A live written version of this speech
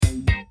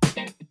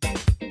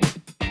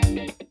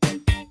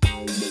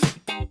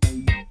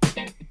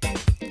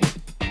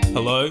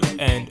Hello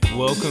and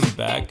welcome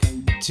back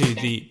to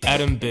the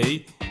Adam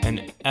B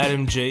and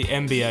Adam G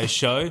NBA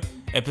show,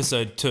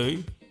 episode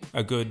 2,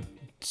 a good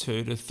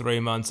 2 to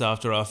 3 months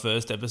after our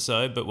first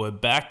episode, but we're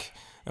back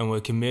and we're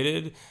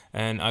committed,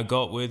 and I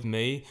got with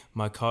me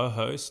my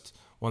co-host,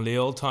 one of the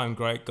all-time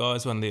great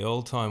guys, one of the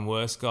all-time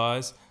worst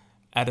guys,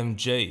 Adam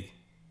G.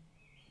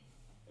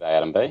 G'day,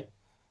 Adam B.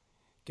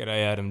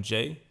 G'day, Adam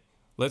G.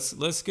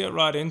 Let's get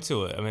right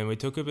into it. I mean, we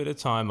took a bit of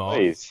time off.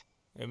 Please.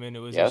 I mean, it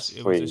was Yes,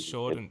 a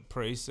shortened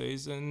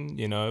pre-season.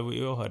 You know,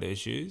 we all had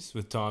issues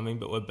with timing,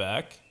 but we're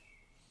back.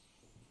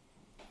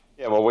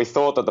 Yeah, well, we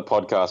thought that the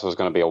podcast was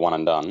going to be a one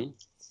and done.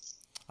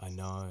 I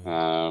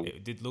know.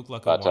 It did look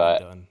like a but, one and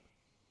done.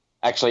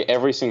 Actually,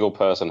 every single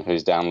person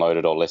who's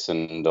downloaded or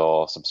listened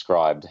or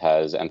subscribed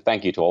has, and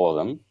thank you to all of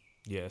them.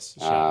 Yes.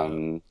 Shout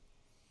out.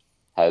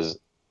 Has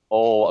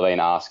all been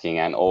asking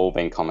and all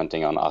been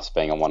commenting on us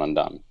being a one and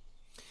done.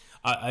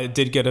 I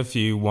did get a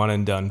few one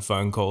and done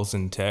phone calls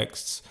and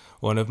texts.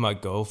 One of my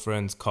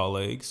girlfriend's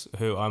colleagues,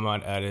 who I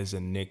might add as a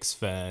Knicks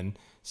fan,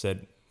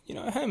 said,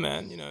 hey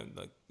man,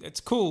 like it's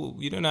cool.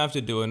 You don't have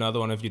to do another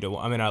one if you don't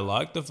want. I mean, I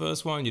like the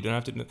first one. You don't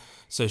have to.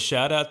 So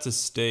shout out to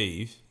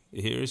Steve.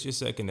 Here is your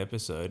second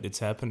episode. It's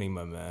happening,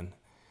 my man.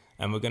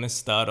 And we're going to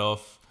start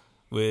off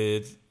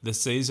with the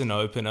season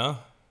opener.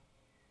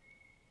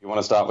 You want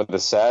to start with the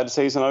sad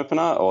season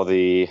opener or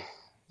the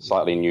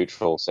slightly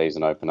neutral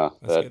season opener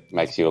that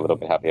makes you a little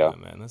bit happier?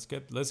 Yeah, man.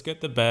 Let's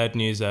get the bad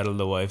news out of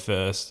the way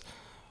first.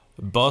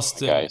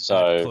 Boston at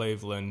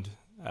Cleveland.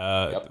 6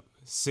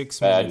 minutes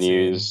bad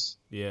news.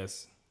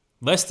 Yes.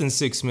 Less than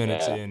 6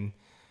 minutes in.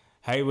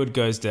 Hayward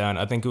goes down.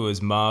 I think it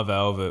was Marv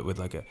Albert with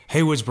like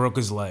Hayward's broke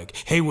his leg.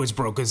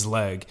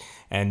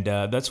 And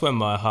that's when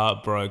my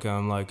heart broke.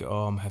 I'm like,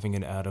 I'm having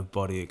an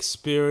out-of-body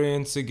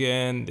experience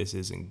again. This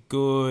isn't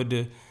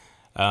good.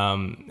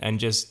 And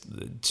just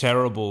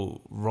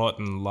terrible,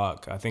 rotten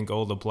luck. I think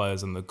all the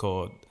players on the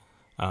court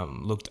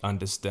looked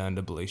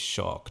understandably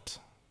shocked.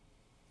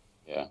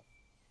 Yeah.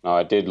 No,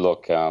 it did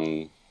look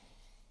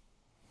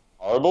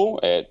horrible.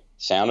 It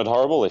sounded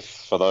horrible.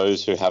 For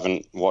those who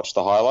haven't watched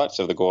the highlights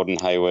of the Gordon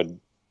Hayward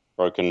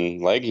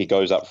broken leg, he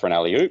goes up for an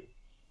alley-oop.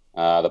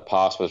 The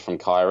pass was from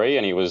Kyrie,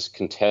 and he was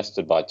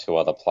contested by two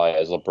other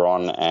players.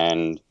 LeBron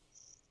and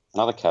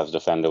another Cavs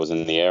defender was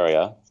in the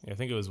area. Yeah, I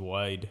think it was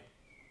Wade.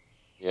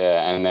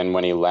 Yeah, and then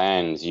when he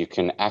lands, you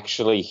can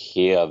actually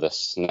hear the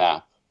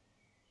snap.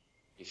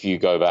 If you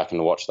go back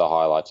and watch the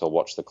highlights or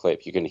watch the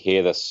clip, you can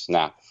hear the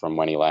snap from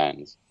when he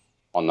lands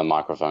on the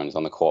microphones,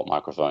 on the court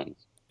microphones.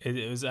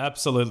 It was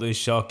absolutely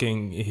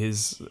shocking.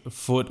 His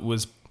foot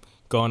was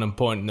gone and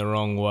pointing the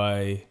wrong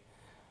way.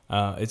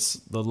 It's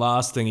the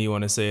last thing you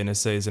want to see in a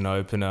season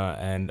opener.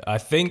 And I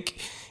think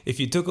if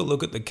you took a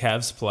look at the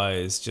Cavs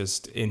players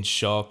just in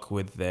shock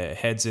with their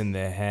heads in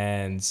their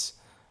hands,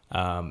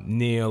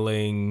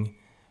 kneeling,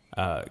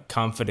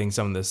 comforting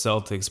some of the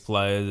Celtics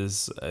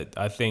players,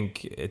 I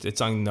think it's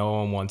something no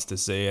one wants to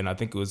see. And I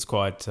think it was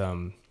quite...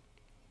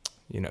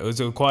 it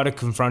was quite a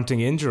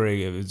confronting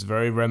injury. It was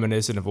very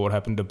reminiscent of what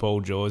happened to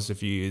Paul George a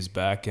few years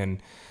back,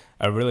 and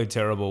a really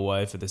terrible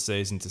way for the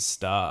season to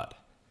start.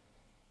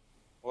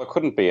 Well, it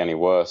couldn't be any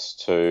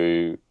worse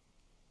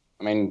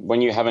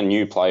when you have a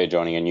new player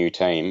joining a new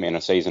team in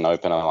a season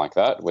opener like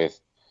that with,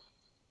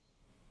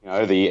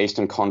 the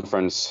Eastern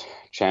Conference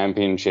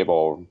Championship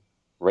or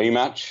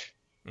rematch,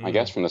 I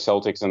guess, from the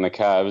Celtics and the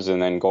Cavs,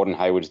 and then Gordon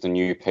Hayward's the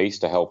new piece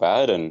to help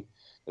add, and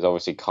there's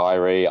obviously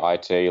Kyrie,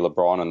 IT,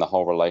 LeBron, and the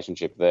whole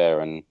relationship there,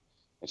 and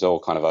it's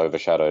all kind of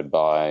overshadowed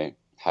by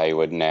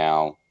Hayward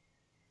now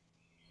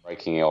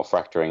breaking or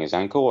fracturing his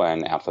ankle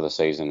and out for the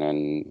season,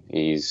 and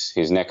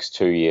his next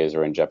 2 years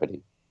are in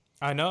jeopardy.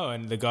 I know,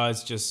 and the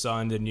guy's just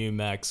signed a new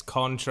max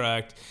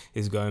contract.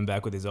 He's going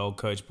back with his old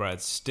coach,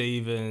 Brad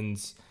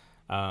Stevens.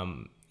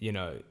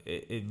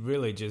 It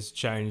really just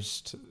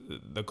changed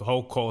the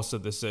whole course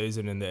of the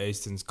season in the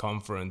Eastern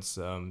Conference,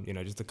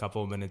 just a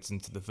couple of minutes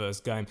into the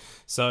first game.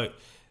 So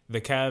the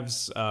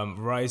Cavs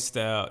raced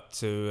out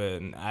to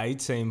an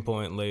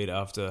 18-point lead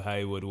after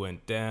Hayward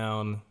went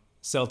down.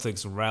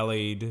 Celtics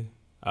rallied.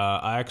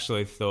 I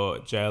actually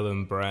thought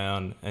Jaylen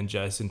Brown and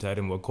Jason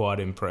Tatum were quite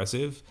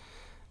impressive.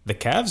 The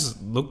Cavs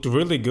looked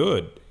really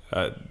good.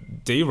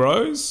 D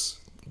Rose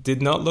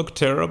did not look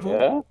terrible.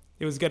 Yeah.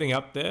 He was getting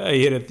up there.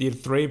 He hit a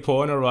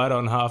three-pointer right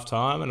on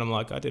halftime, and I'm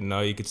like, I didn't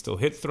know you could still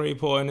hit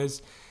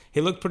three-pointers.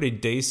 He looked pretty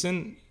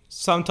decent,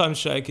 sometimes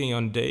shaking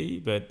on D,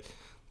 but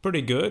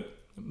pretty good.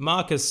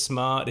 Marcus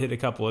Smart hit a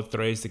couple of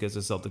threes to get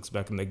the Celtics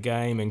back in the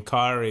game, and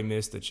Kyrie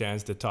missed a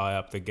chance to tie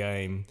up the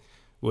game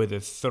with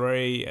a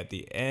three at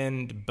the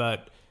end.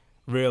 But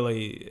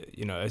really,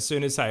 as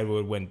soon as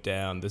Hayward went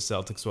down, the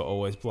Celtics were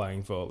always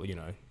playing for,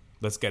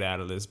 let's get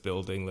out of this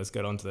building. Let's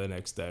get on to the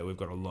next day. We've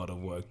got a lot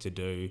of work to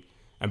do.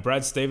 And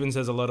Brad Stevens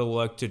has a lot of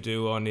work to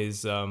do on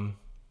his, on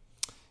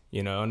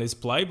his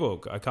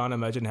playbook. I can't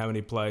imagine how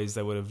many plays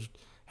they would have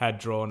had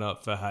drawn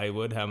up for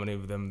Hayward, how many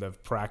of them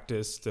they've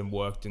practiced and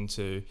worked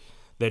into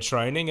their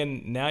training.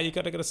 And now you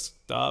got to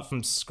start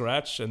from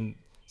scratch, and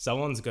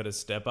someone's got to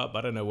step up.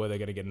 I don't know where they're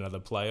going to get another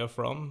player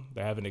from.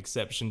 They have an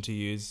exception to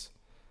use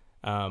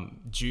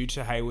due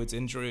to Hayward's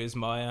injury, is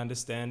my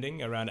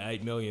understanding, around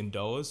 $8 million.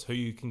 Who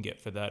you can get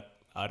for that,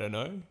 I don't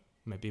know.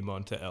 Maybe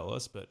Monta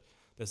Ellis, but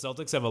the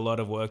Celtics have a lot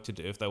of work to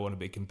do if they want to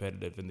be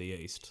competitive in the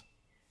East.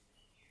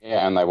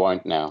 Yeah, and they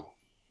won't now.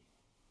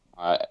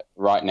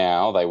 Right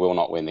now, they will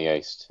not win the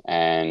East.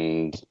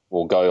 And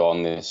we'll go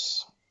on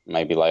this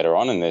maybe later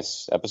on in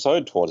this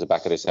episode, towards the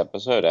back of this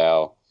episode,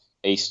 our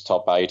East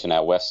top 8 and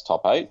our West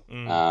top 8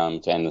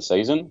 to end the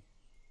season.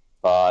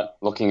 But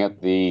looking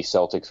at the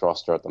Celtics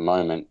roster at the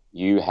moment,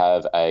 you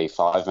have a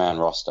 5-man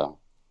roster.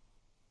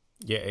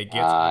 Yeah, it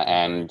gets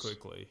very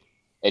quickly.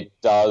 It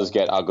does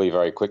get ugly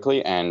very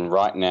quickly, and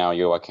right now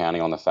you are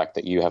counting on the fact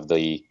that you have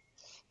a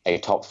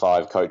top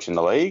 5 coach in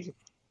the league.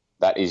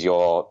 That is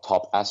your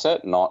top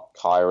asset, not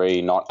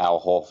Kyrie, not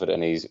Al Horford,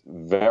 and his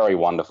very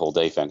wonderful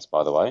defense,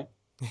 by the way.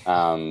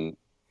 And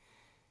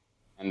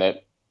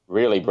that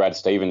really Brad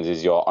Stevens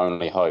is your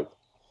only hope.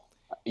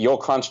 Your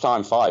crunch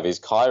time 5 is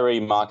Kyrie,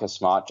 Marcus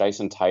Smart,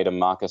 Jason Tatum,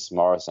 Marcus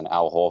Morris, and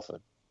Al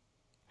Horford.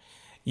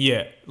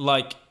 Yeah,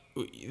 like...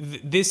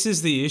 This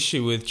is the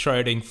issue with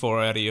trading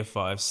 4 out of your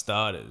 5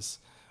 starters.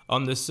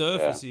 On the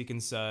surface, you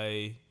can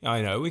say,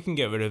 I know, we can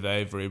get rid of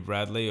Avery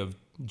Bradley, of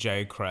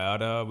Jay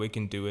Crowder. We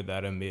can do with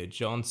that Amir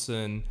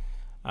Johnson.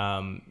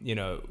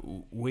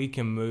 We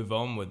can move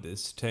on with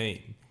this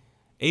team.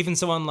 Even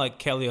someone like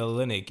Kelly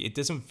Olynyk, it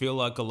doesn't feel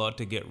like a lot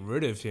to get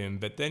rid of him.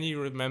 But then you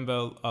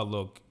remember,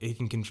 look, he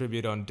can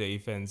contribute on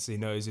defense. He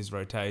knows his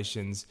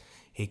rotations.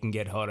 He can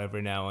get hot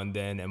every now and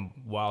then. And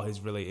while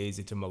he's really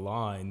easy to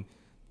malign,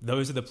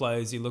 those are the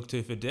players you look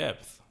to for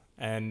depth,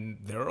 and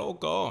they're all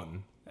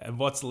gone. And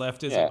what's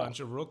left is a bunch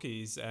of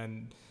rookies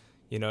and,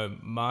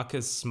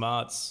 Marcus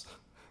Smart's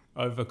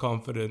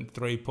overconfident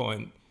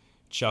 3-point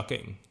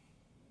chucking.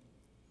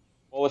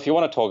 Well, if you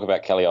want to talk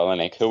about Kelly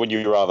Olynyk, who would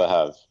you rather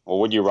have? Or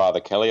would you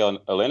rather Kelly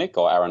Olynyk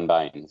or Aaron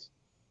Baines?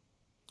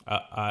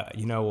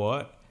 You know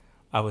what?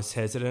 I was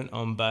hesitant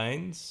on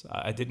Baines.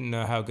 I didn't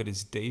know how good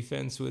his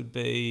defense would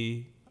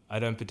be. I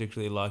don't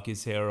particularly like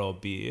his hair or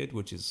beard,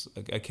 which is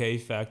a key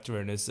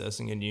factor in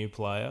assessing a new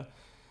player.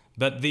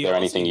 But is there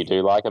anything you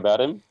do like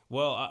about him?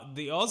 Well,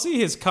 the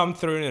Aussie has come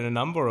through in a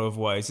number of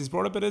ways. He's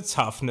brought a bit of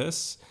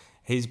toughness.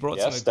 He's brought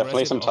some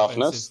aggressive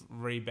toughness,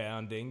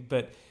 rebounding.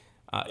 But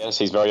yes,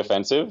 he's very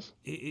offensive.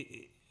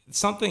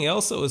 Something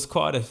else that was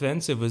quite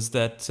offensive was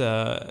that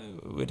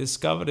we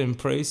discovered in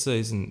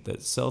preseason that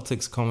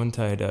Celtics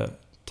commentator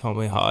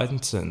Tommy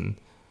Heinsohn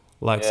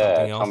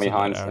something else Tommy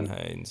about Heinsohn. Aaron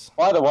Haynes.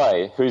 By the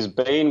way, who's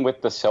been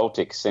with the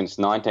Celtics since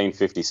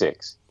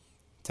 1956.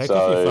 Take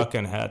off your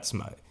fucking hats,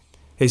 mate.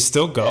 He's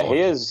still going.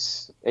 Yeah,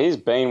 he's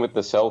been with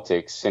the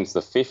Celtics since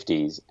the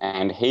 50s,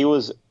 and he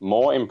was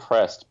more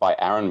impressed by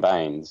Aaron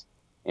Baines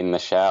in the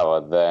shower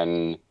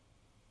than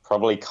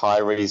probably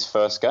Kyrie's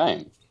first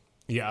game.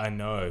 Yeah, I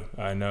know.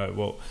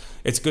 Well,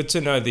 it's good to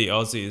know the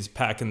Aussie is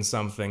packing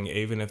something,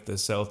 even if the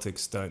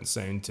Celtics don't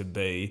seem to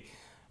be.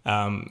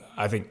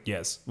 I think,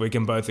 yes, we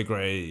can both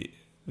agree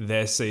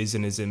their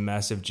season is in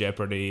massive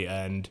jeopardy,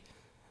 and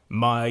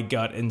my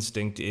gut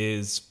instinct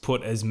is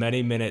put as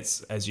many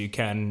minutes as you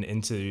can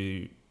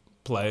into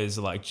players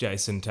like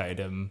Jason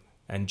Tatum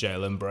and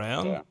Jaylen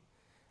Brown.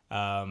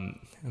 Yeah.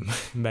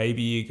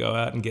 Maybe you go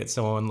out and get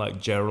someone like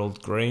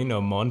Gerald Green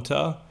or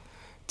Monta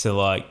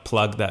to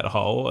plug that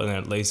hole and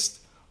at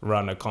least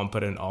run a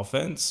competent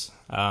offense.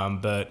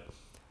 But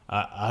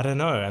I don't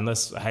know,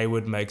 unless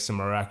Hayward makes a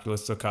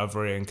miraculous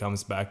recovery and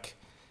comes back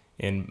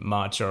in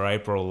March or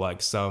April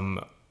like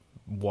some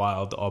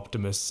wild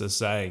optimists are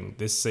saying,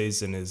 this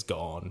season is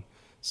gone.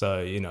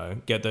 So,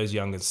 get those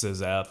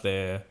youngsters out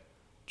there,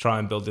 try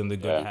and build in the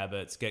good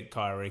habits, get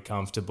Kyrie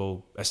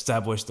comfortable,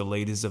 establish the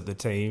leaders of the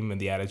team and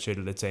the attitude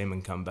of the team,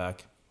 and come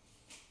back.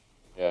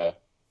 Yeah.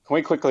 Can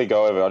we quickly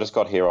go over, I just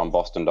got here on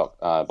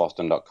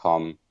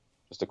Boston.com,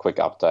 just a quick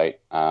update.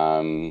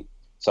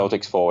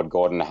 Celtics forward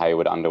Gordon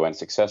Hayward underwent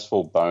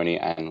successful bony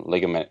and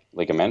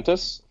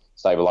ligamentous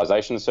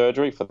stabilization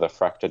surgery for the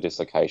fracture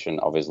dislocation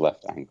of his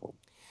left ankle.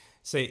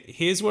 See,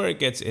 here's where it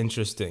gets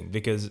interesting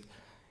because,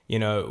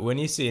 when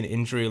you see an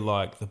injury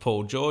like the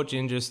Paul George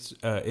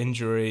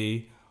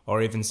injury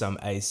or even some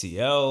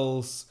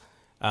ACLs,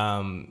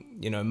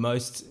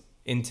 most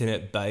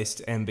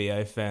internet-based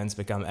NBA fans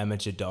become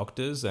amateur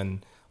doctors,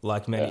 and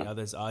like many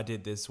others, I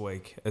did this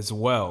week as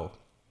well.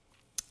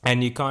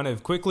 And you kind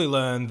of quickly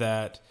learn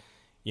that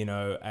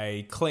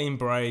a clean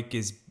break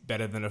is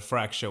better than a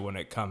fracture when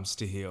it comes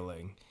to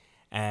healing.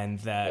 And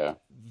that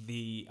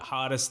the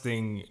hardest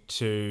thing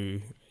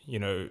to,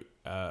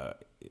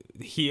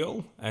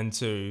 heal and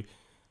to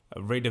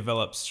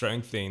redevelop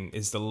strength in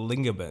is the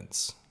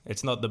ligaments.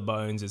 It's not the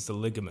bones, it's the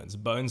ligaments.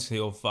 Bones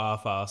heal far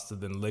faster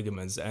than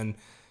ligaments. And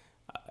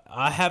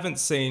I haven't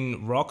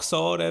seen rock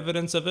solid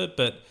evidence of it,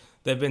 but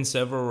there have been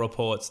several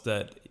reports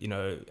that,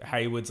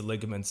 Hayward's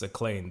ligaments are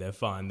clean. They're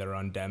fine. They're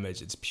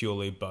undamaged. It's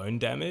purely bone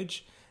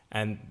damage.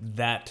 And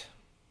that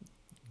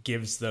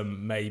gives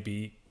them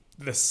maybe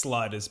the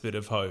slightest bit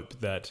of hope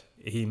that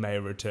he may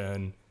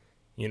return,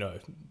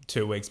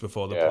 2 weeks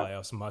before the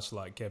playoffs, much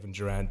like Kevin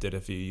Durant did a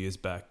few years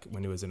back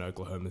when he was in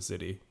Oklahoma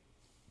City.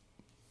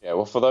 Yeah,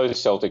 well, for those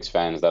Celtics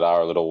fans that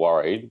are a little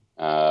worried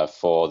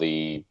for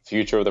the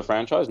future of the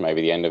franchise,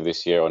 maybe the end of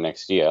this year or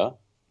next year,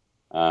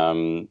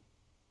 um,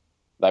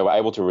 they were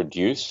able to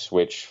reduce,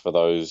 which for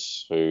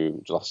those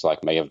who, just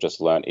like me, have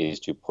just learned is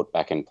to put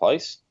back in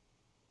place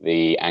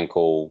the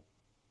ankle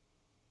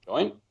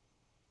joint.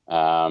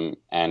 And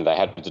they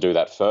had to do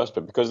that first,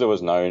 but because there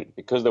was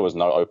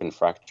no open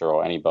fracture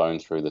or any bone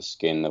through the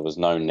skin, there was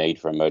no need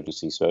for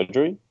emergency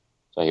surgery.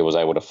 So he was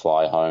able to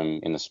fly home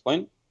in the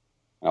splint.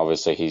 And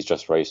obviously, he's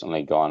just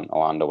recently gone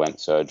or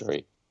underwent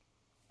surgery,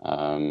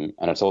 and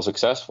it's all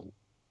successful.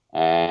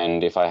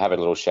 And if I have a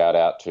little shout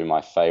out to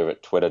my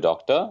favorite Twitter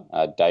doctor,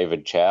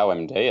 David Chow,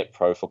 MD at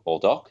Pro Football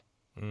Doc,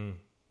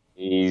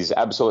 he's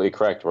absolutely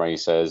correct when he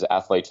says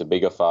athletes are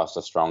bigger,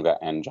 faster, stronger,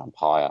 and jump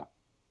higher.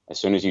 As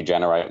soon as you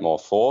generate more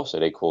force,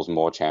 it equals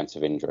more chance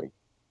of injury.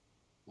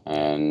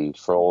 And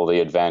for all the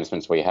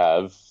advancements we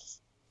have,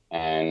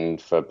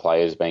 and for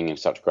players being in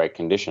such great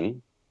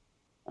condition,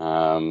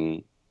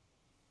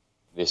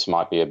 this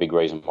might be a big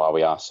reason why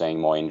we are seeing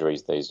more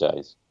injuries these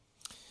days.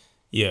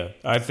 Yeah,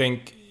 I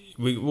think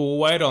we'll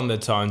wait on the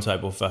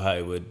timetable for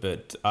Hayward,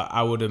 but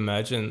I would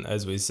imagine,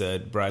 as we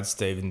said, Brad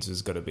Stevens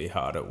is going to be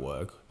hard at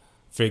work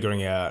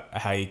figuring out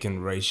how you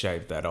can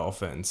reshape that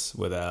offense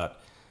without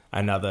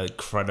another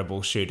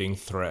credible shooting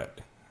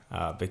threat,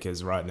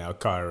 because right now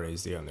Kyrie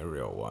is the only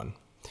real one.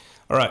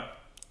 All right,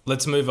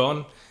 let's move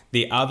on.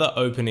 The other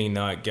opening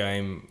night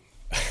game,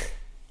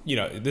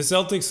 the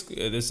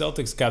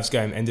Celtics Cavs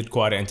game ended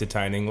quite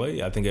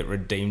entertainingly. I think it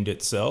redeemed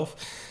itself.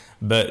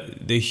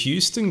 But the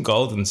Houston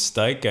Golden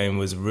State game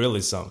was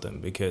really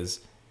something, because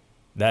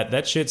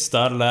that shit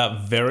started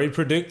out very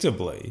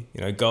predictably.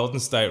 Golden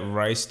State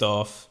raced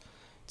off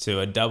to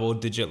a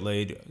double-digit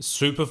lead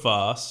super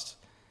fast,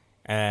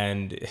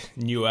 and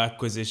new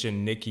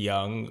acquisition Nick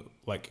Young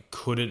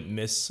couldn't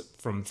miss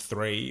from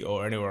three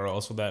or anywhere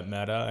else for that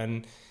matter,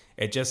 and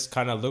it just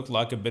kind of looked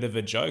like a bit of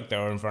a joke. They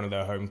were in front of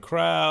their home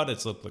crowd.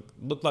 It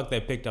looked like they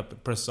picked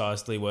up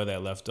precisely where they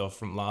left off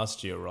from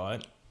last year,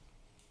 right?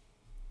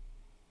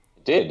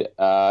 It did.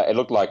 It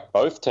looked like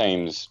both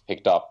teams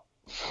picked up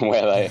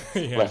where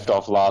they left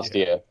off last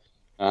year.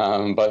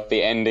 Both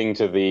the ending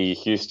to the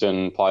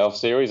Houston playoff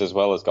series as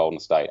well as Golden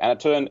State. And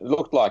it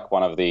looked like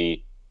one of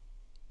the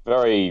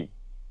very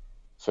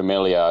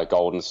familiar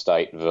Golden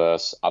State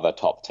versus other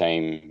top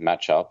team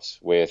matchups,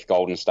 with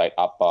Golden State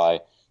up by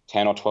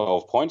 10 or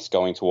 12 points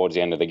going towards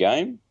the end of the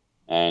game.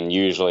 And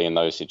usually in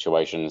those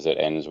situations, it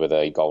ends with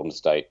a Golden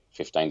State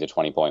 15 to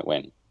 20 point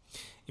win.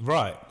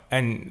 Right.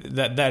 And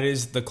that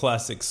is the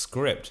classic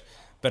script.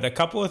 But a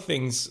couple of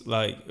things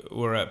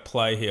were at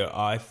play here,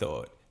 I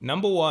thought.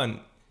 Number one,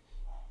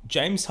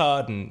 James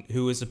Harden,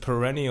 who is a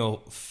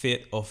perennial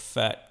fit or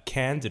fat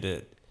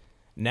candidate,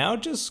 now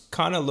just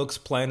kind of looks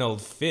plain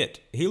old fit.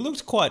 He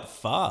looked quite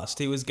fast.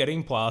 He was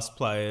getting past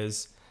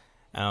players.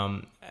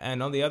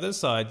 And on the other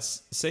side,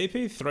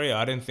 CP3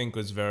 I didn't think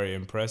was very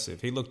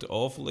impressive. He looked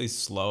awfully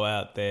slow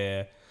out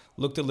there,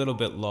 looked a little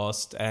bit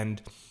lost.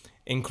 And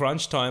in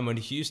crunch time, when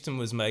Houston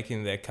was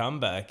making their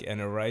comeback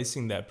and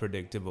erasing that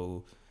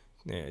predictable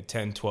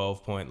 10,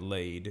 12 point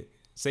lead,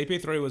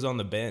 CP3 was on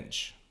the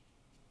bench.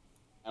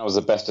 That was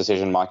the best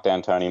decision Mike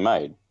D'Antoni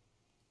made.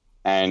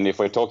 And if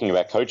we're talking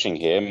about coaching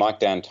here, Mike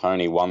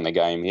D'Antoni won the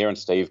game here and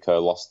Steve Kerr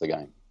lost the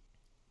game.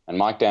 And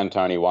Mike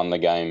D'Antoni won the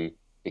game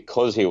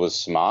because he was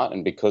smart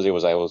and because he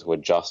was able to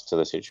adjust to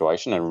the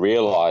situation and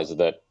realize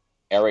that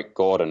Eric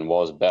Gordon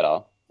was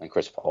better than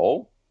Chris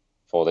Paul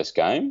for this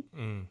game,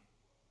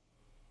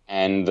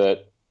 and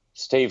that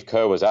Steve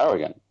Kerr was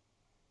arrogant.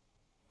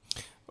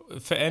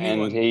 For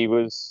anyone, and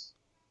he's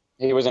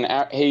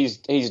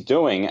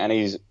doing and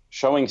he's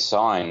showing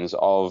signs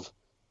of,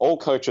 all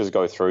coaches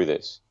go through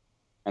this,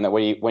 and that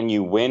when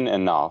you win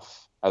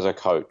enough as a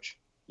coach,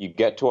 you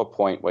get to a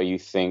point where you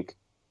think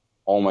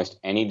almost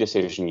any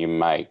decision you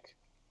make,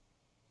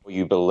 or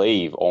you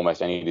believe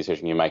almost any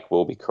decision you make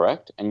will be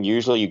correct, and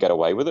usually you get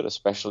away with it,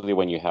 especially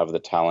when you have the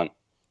talent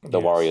the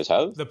Warriors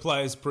have. The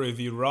players prove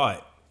you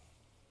right.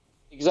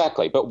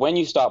 Exactly, but when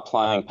you start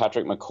playing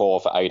Patrick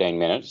McCaw for 18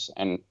 minutes,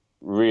 and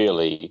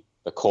really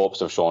the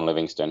corpse of Sean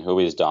Livingston, who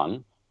is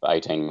done, for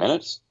 18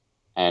 minutes,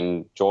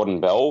 and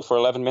Jordan Bell for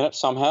 11 minutes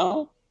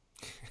somehow,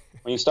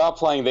 when you start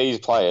playing these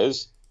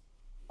players,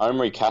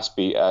 Omri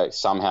Caspi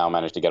somehow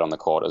managed to get on the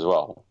court as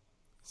well.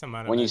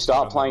 When you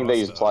start playing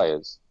these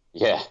players,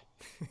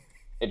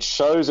 it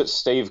shows that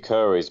Steve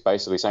Kerr is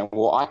basically saying,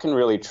 well, I can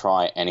really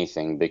try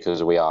anything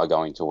because we are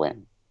going to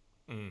win.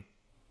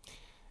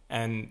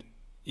 And,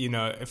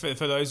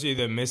 for those of you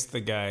that missed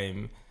the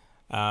game,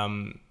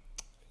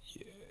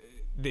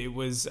 it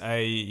was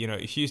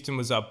Houston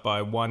was up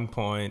by 1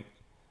 point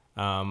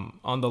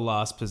on the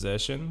last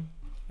possession,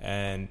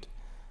 and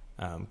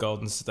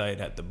Golden State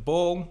had the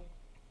ball.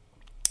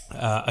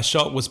 A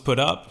shot was put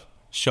up,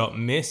 shot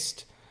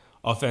missed,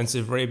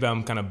 offensive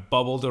rebound kind of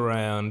bubbled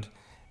around,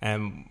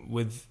 and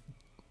with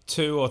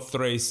 2 or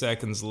 3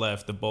 seconds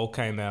left, the ball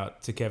came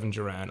out to Kevin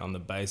Durant on the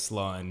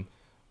baseline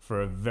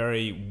for a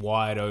very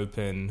wide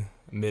open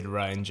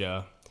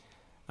mid-ranger.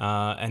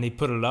 And he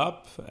put it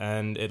up,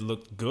 and it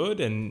looked good,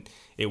 and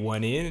it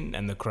went in,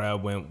 and the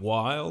crowd went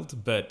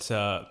wild. But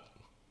the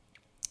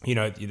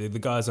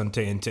guys on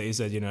TNT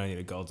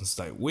said, Golden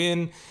State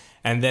win.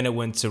 And then it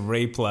went to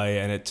replay,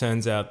 and it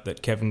turns out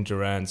that Kevin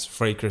Durant's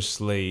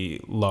freakishly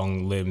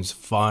long limbs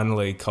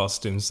finally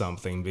cost him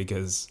something,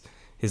 because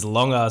his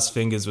long-ass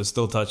fingers were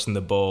still touching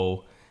the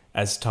ball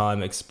as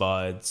time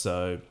expired.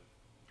 So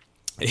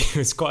it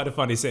was quite a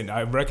funny scene.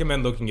 I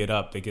recommend looking it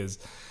up, because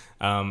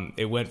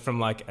it went from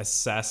like a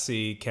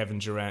sassy Kevin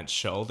Durant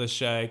shoulder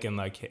shake and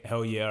like,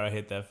 hell yeah, I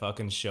hit that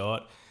fucking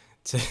shot,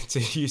 to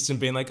Houston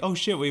being like, oh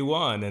shit, we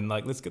won, and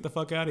like, let's get the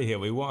fuck out of here,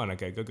 we won,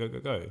 okay,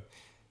 go.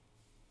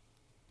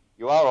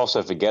 You are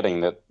also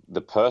forgetting that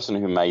the person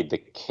who made the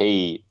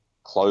key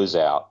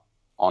closeout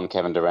on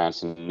Kevin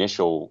Durant's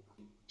initial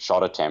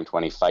shot attempt,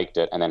 when he faked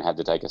it and then had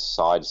to take a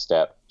side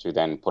step to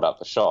then put up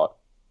the shot,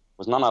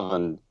 was none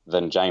other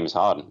than James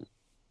Harden.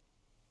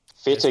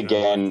 Fit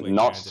again,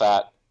 not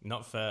fat.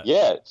 Not fat.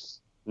 Yeah,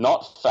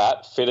 not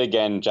fat, fit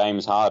again,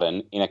 James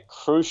Harden, in a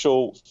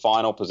crucial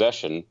final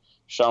possession,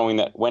 showing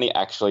that when he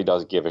actually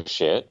does give a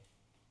shit,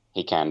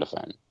 he can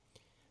defend.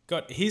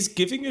 God, his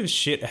giving of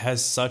shit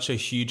has such a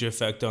huge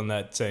effect on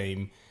that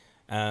team.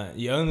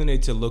 You only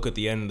need to look at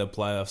the end of the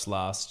playoffs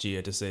last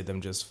year to see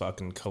them just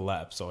fucking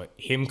collapse, or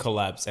him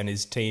collapse and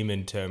his team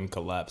in turn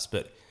collapse.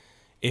 But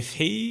if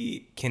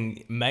he can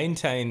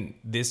maintain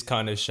this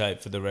kind of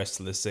shape for the rest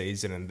of the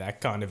season and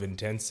that kind of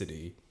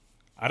intensity,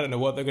 I don't know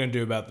what they're going to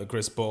do about the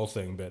Chris Paul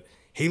thing, but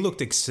he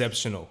looked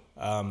exceptional.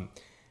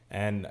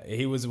 And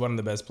he was one of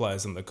the best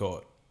players on the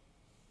court.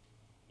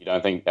 You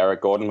don't think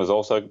Eric Gordon was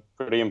also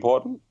pretty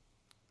important?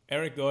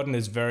 Eric Gordon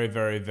is very,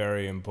 very,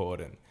 very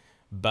important.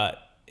 But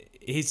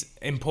his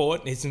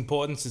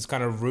importance is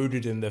kind of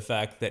rooted in the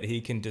fact that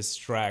he can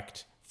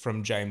distract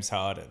from James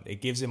Harden.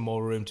 It gives him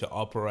more room to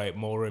operate,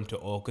 more room to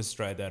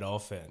orchestrate that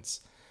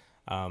offense.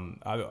 I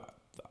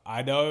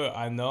know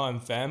I'm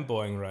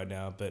fanboying right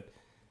now, but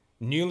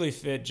newly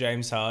fit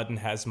James Harden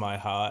has my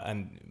heart,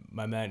 and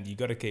my man, you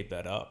got to keep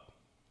that up.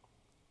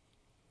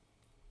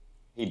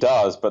 He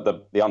does, but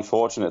the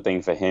unfortunate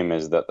thing for him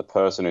is that the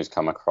person who's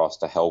come across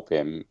to help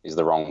him is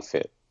the wrong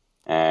fit.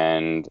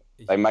 And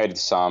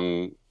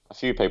a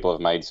few people have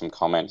made some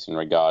comments in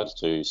regards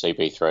to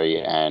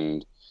CP3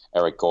 and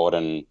Eric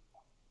Gordon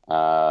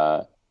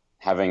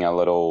having a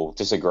little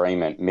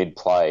disagreement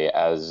mid-play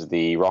as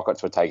the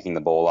Rockets were taking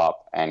the ball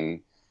up,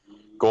 and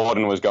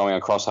Gordon was going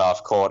across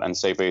half court and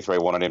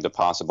CP3 wanted him to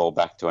pass the ball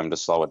back to him to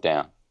slow it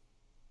down.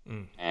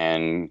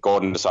 And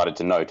Gordon decided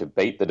to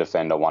beat the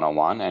defender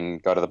one-on-one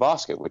and go to the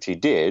basket, which he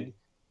did,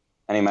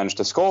 and he managed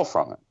to score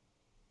from it.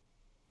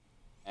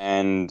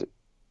 And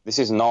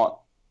I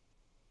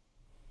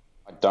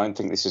don't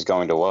think this is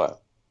going to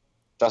work.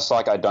 Just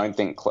like I don't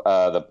think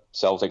the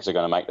Celtics are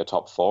going to make the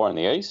top four in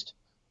the East,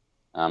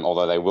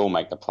 although they will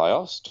make the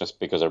playoffs just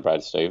because of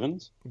Brad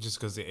Stevens. Just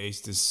because the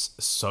East is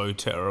so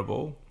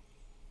terrible.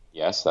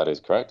 Yes, that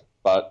is correct.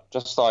 But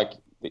just like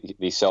the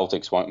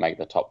Celtics won't make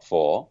the top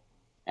four,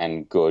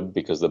 and good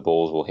because the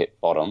Bulls will hit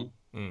bottom,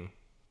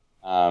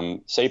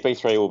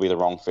 CP3 will be the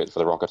wrong fit for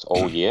the Rockets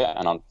all year,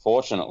 and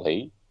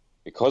unfortunately,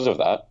 because of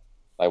that,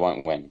 they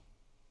won't win.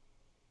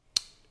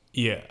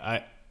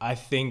 Yeah, I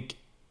think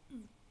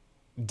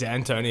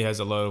D'Antoni has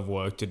a lot of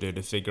work to do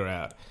to figure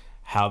out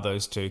how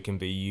those two can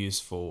be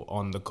useful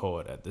on the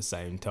court at the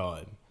same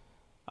time.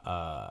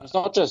 It's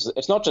not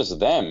just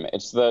them.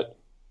 It's that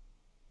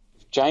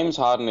if James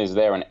Harden is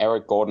there and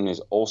Eric Gordon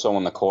is also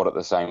on the court at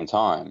the same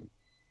time,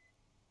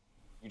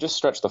 you just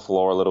stretch the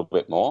floor a little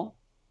bit more.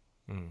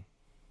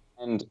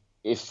 And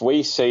if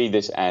we see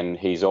this, and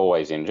he's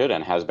always injured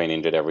and has been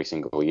injured every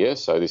single year,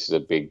 so this is a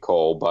big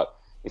call, but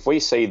if we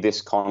see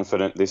this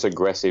confident, this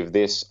aggressive,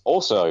 this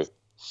also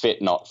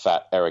fit, not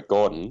fat Eric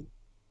Gordon,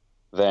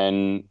 then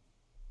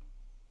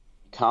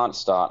you can't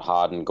start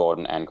Harden,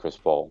 Gordon, and Chris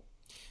Paul.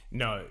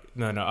 No,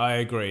 I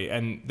agree.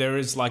 And there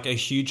is like a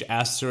huge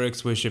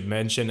asterisk we should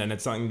mention, and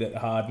it's something that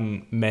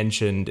Harden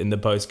mentioned in the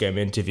post-game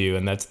interview,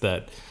 and that's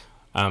that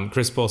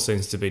Chris Paul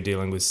seems to be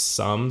dealing with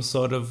some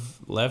sort of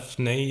left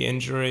knee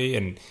injury,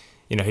 and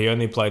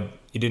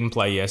he didn't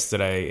play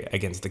yesterday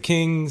against the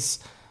Kings,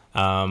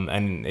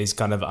 and he's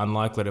kind of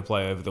unlikely to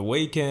play over the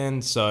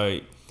weekend. So,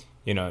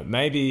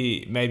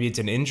 maybe it's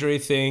an injury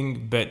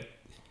thing, but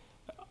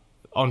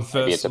on first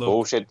maybe it's a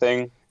bullshit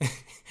thing.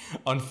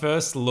 On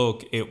first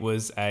look, it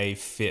was a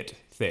fit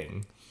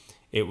thing.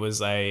 It was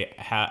a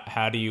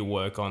how do you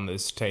work on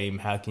this team?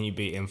 How can you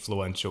be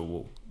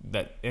influential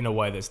that in a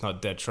way that's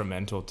not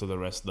detrimental to the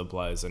rest of the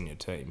players on your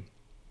team?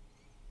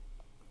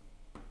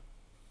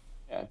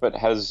 Yeah, but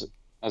has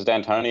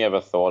D'Antoni ever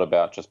thought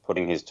about just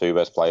putting his two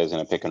best players in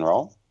a pick and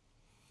roll?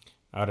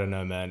 I don't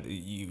know, man.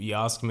 You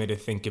asked me to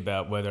think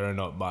about whether or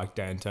not Mike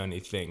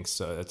D'Antoni thinks,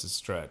 so that's a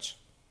stretch.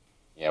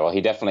 Yeah, well,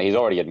 he's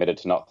already admitted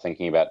to not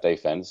thinking about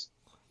defense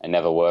and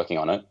never working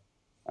on it.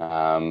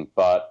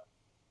 But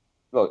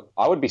look,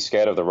 I would be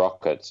scared of the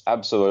Rockets,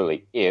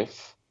 absolutely,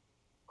 if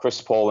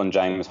Chris Paul and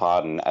James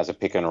Harden as a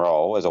pick and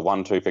roll, as a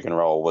 1-2 pick and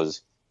roll,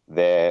 was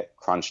their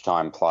crunch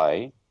time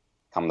play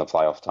come the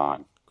playoff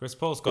time. Chris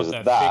Paul's got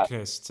Because that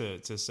thickness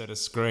to set a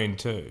screen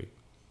too.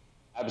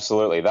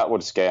 Absolutely, that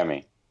would scare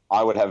me.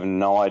 I would have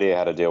no idea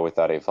how to deal with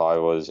that if I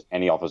was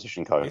any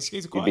opposition coach.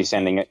 He's You'd be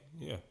sending thick.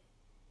 it.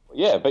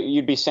 Yeah, but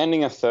you'd be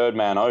sending a third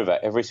man over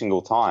every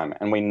single time.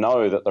 And we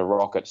know that the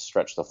Rockets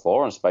stretch the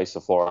floor and space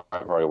the floor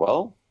out very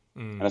well.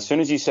 And as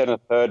soon as you send a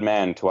third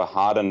man to a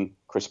Harden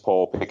Chris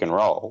Paul pick and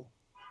roll,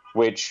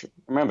 which,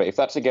 remember, if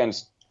that's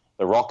against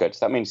the Rockets,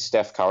 that means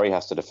Steph Curry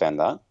has to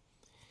defend that.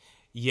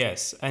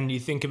 Yes, and you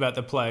think about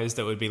the players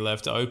that would be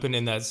left open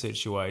in that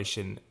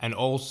situation, and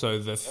also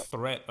the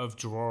threat of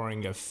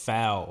drawing a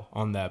foul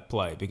on that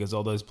play, because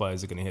all those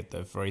players are going to hit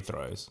the free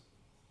throws.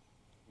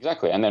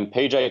 Exactly. And then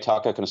PJ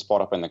Tucker can spot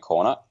up in the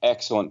corner.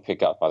 Excellent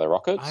pickup by the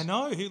Rockets. I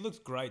know, he looks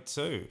great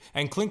too.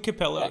 And Clint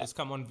Capella has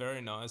come on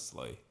very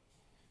nicely.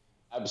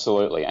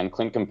 Absolutely. And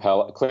Clint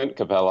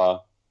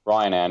Capella,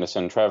 Ryan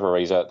Anderson, Trevor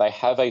Ariza, they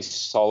have a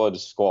solid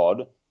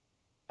squad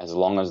as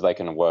long as they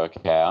can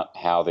work out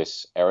how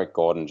this Eric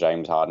Gordon,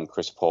 James Harden,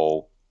 Chris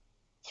Paul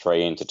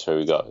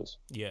 3-2 goes.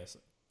 Yes,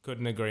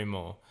 couldn't agree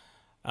more.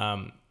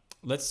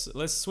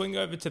 Let's swing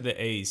over to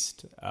the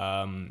East.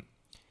 And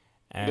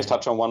just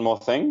touch on one more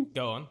thing.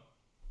 Go on.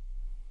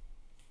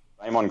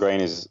 Draymond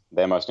Green is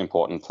their most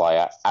important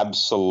player.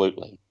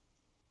 Absolutely.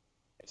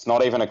 It's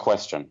not even a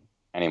question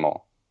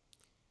anymore.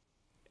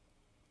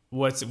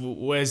 Where's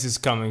this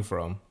coming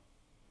from?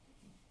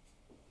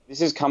 This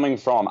is coming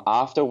from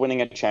after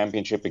winning a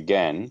championship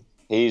again.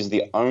 He's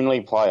the only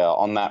player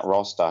on that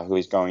roster who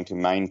is going to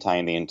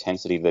maintain the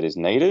intensity that is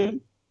needed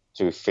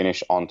to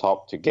finish on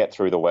top, to get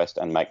through the West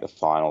and make the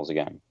finals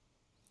again.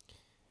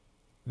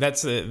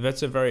 That's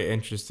a very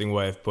interesting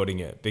way of putting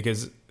it,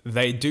 because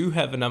they do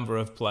have a number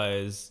of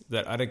players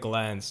that at a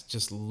glance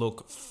just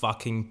look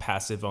fucking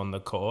passive on the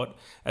court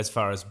as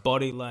far as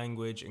body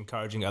language,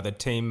 encouraging other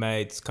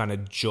teammates, kind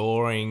of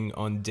jawing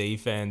on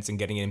defense and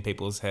getting in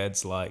people's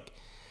heads. Like,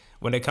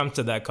 when it comes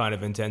to that kind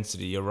of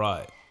intensity, you're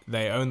right.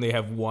 They only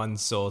have one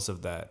source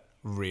of that,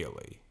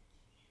 really.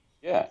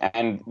 Yeah,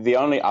 and the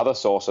only other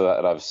source of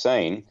that I've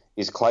seen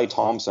is Klay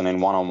Thompson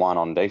in one-on-one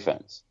on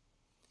defense.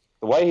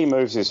 The way he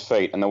moves his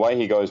feet and the way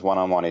he goes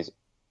one-on-one is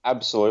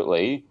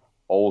absolutely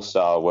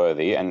all-star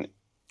worthy. And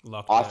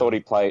I thought he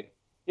played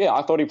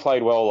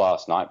well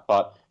last night,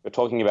 but we're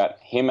talking about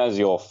him as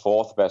your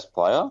fourth best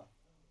player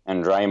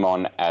and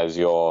Draymond as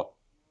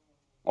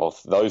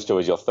those two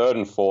as your third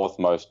and fourth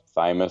most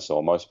famous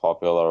or most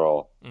popular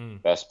or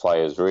best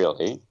players,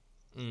 really.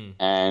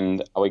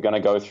 And are we going to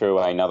go through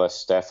another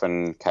Steph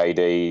and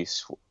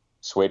KD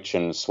switch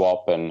and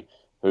swap and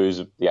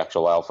who's the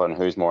actual alpha and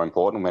who's more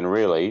important, when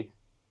really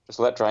just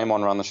let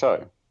Draymond run the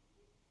show?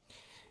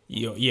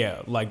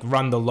 Yeah, like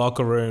run the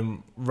locker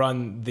room,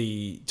 run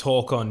the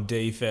talk on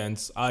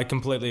defense. I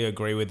completely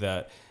agree with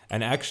that.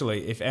 And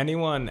actually, if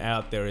anyone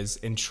out there is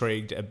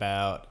intrigued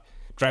about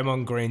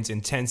Draymond Green's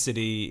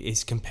intensity,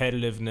 his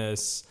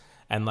competitiveness,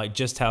 and like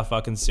just how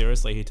fucking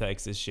seriously he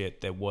takes this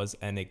shit, there was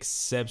an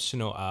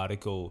exceptional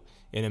article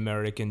in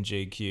American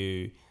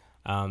GQ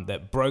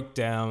that broke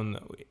down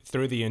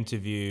through the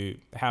interview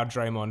how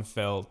Draymond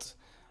felt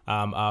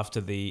after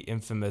the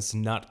infamous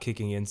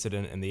nut-kicking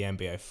incident in the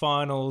NBA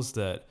Finals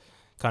that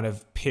kind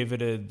of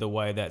pivoted the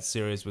way that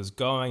series was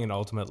going and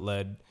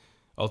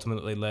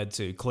ultimately led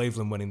to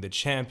Cleveland winning the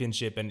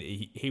championship. And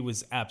he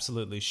was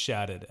absolutely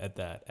shattered at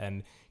that.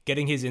 And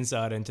getting his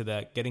insight into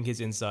that, getting his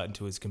insight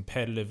into his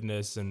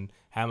competitiveness and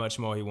how much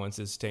more he wants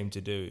his team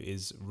to do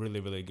is really,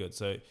 really good.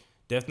 So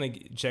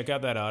definitely check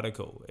out that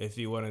article if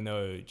you want to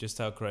know just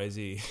how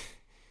crazy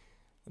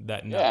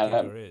that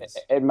nut-kicker is.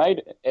 It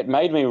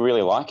made me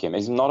really like him.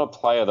 He's not a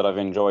player that I've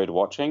enjoyed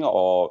watching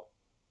or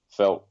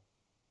felt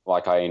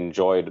like I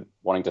enjoyed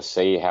wanting to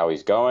see how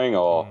he's going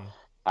or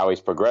how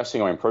he's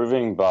progressing or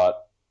improving,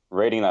 but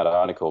reading that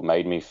article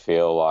made me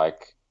feel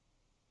like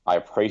I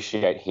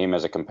appreciate him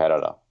as a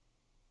competitor.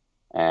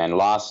 And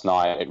last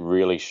night it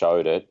really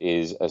showed it,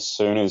 is as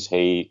soon as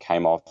he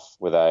came off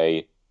with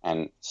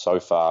and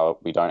so far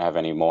we don't have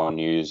any more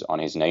news on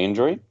his knee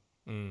injury,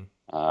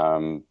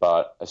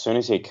 but as soon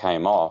as he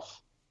came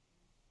off,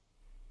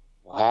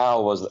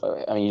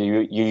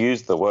 you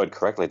used the word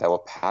correctly. They were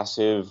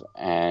passive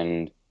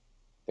and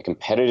the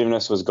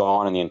competitiveness was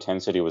gone and the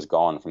intensity was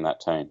gone from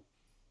that team.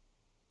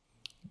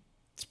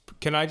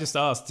 Can I just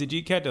ask, did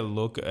you care to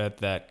look at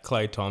that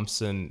Klay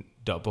Thompson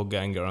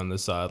doppelganger on the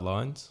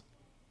sidelines?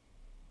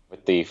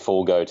 With the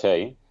full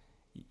goatee?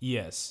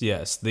 Yes.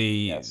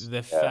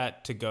 The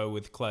fat to go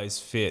with Klay's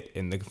fit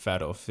in the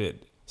fat or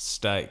fit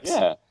stakes.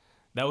 Yeah.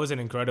 That was an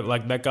incredible...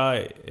 Like, that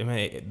guy... I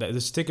mean, the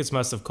tickets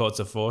must have cost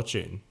a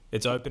fortune.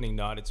 It's opening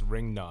night. It's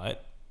ring night.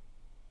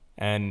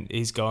 And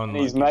he's gone... And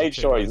he's made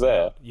sure he's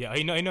there. Yeah,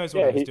 he knows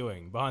what he's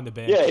doing behind the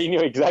bench. Yeah, he knew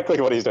exactly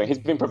what he's doing. He's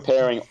been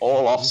preparing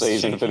all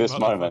off-season for this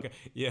moment.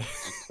 Yeah.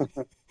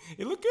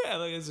 He looked good.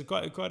 Like, it's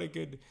quite a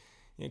good...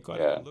 a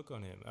good look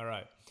on him. All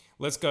right.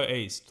 Let's go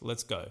East.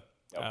 Let's go.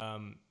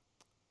 Yep.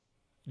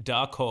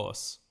 Dark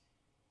horse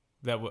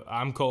that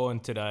I'm calling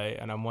today,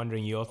 and I'm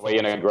wondering your thoughts. Are we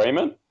in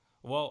agreement?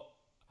 Well,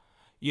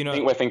 I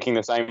think we're thinking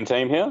the same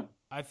team here?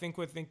 I think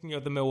we're thinking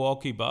of the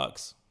Milwaukee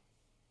Bucks.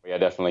 We are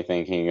definitely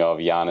thinking of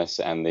Giannis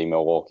and the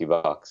Milwaukee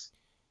Bucks.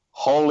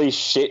 Holy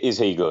shit, is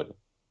he good?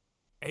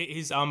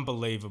 He's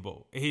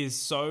unbelievable. He is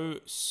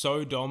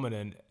so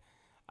dominant.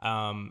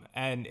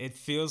 And it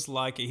feels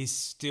like he's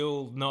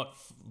still not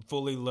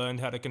fully learned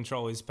how to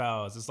control his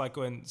powers. It's like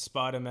when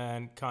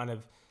Spider-Man kind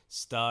of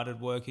started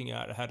working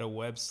out how to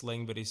web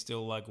sling, but he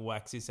still like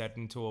whacks his head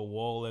into a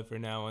wall every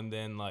now and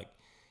then. Like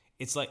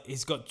it's like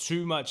he's got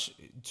too much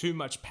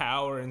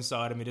power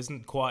inside him. He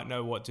doesn't quite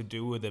know what to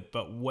do with it.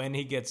 But when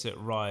he gets it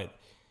right,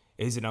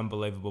 he's an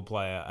unbelievable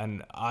player.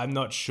 And I'm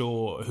not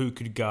sure who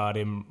could guard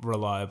him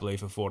reliably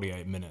for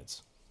 48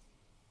 minutes.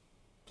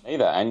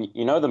 Neither. And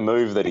you know the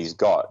move that he's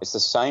got? It's the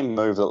same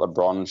move that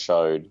LeBron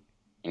showed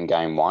in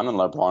game one, and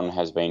LeBron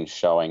has been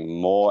showing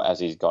more as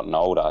he's gotten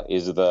older,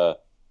 is when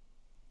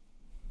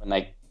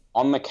they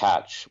on the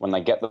catch, when they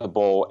get the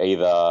ball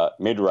either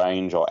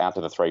mid-range or out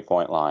to the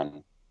three-point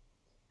line,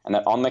 and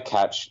that on the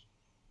catch,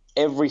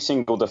 every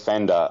single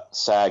defender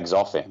sags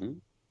off him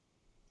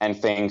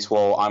and thinks,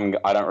 well,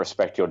 I don't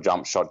respect your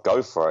jump shot,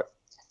 go for it.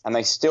 And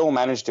they still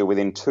manage to,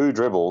 within 2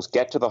 dribbles,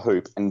 get to the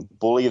hoop and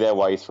bully their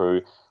way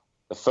through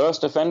the first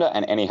defender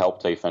and any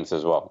help defense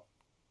as well.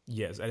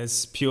 Yes, and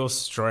it's pure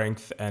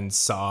strength and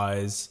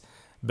size,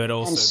 but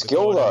also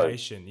skill, the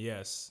coordination. Though.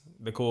 Yes,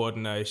 the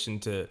coordination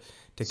to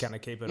kind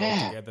of keep it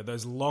all together.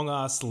 Those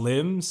long-ass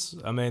limbs,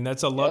 I mean,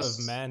 that's a lot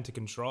of man to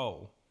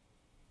control.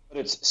 But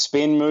it's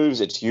spin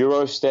moves, it's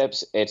Euro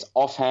steps, it's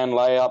offhand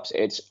layups,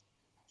 it's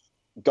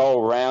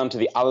go around to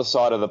the other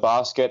side of the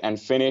basket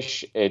and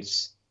finish.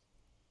 It's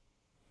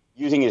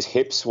using his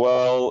hips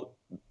well.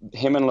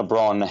 Him and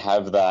LeBron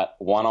have that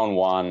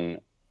one-on-one,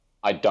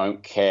 I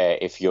don't care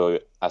if you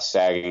are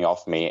sagging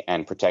off me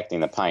and protecting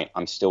the paint.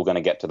 I'm still going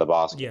to get to the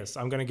basket. Yes,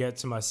 I'm going to get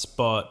to my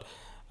spot.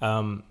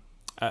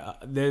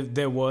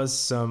 There was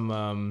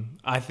some,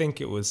 I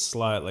think it was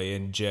slightly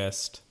in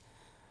jest,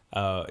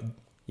 Giannis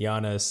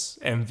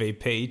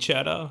MVP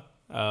chatter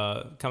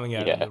coming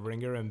out of the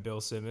Ringer and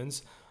Bill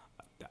Simmons.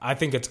 I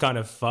think it's kind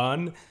of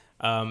fun.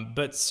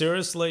 But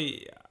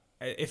seriously,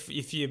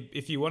 if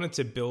you wanted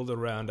to build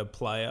around a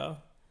player,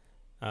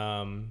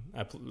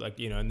 like,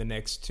 you know, in the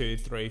next 2,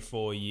 3,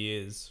 4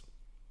 years,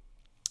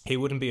 he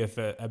wouldn't be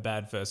a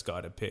bad first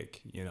guy to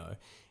pick. You know,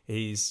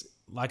 he's,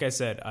 like I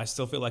said, I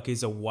still feel like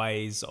he's a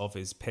ways off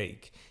his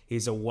peak.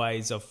 He's a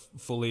ways of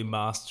fully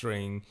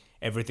mastering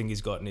everything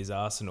he's got in his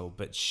arsenal.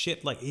 But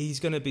shit, like, he's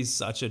going to be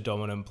such a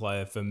dominant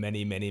player for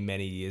many, many,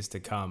 many years to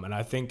come. And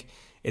I think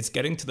it's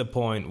getting to the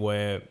point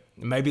where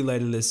maybe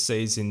later this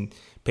season,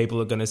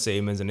 people are going to see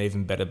him as an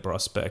even better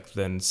prospect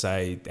than,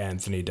 say,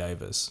 Anthony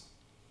Davis.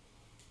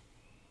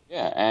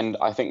 Yeah, and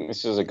I think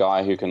this is a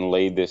guy who can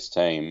lead this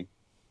team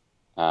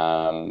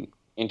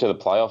into the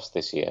playoffs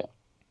this year.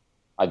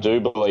 I do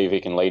believe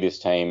he can lead his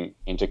team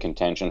into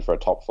contention for a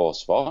top 4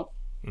 spot,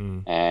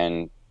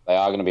 and they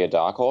are going to be a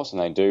dark horse,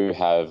 and they do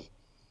have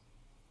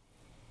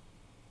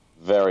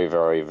very,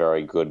 very,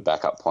 very good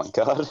backup point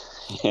guard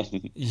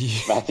in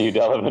Matthew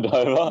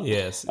Dellavedova.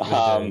 Yes,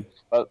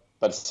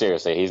 but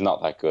seriously, he's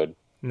not that good.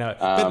 No,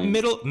 but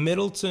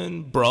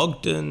Middleton,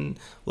 Brogdon,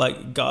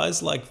 like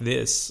guys like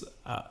this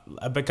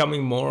are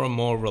becoming more and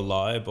more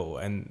reliable,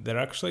 and they're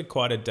actually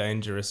quite a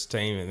dangerous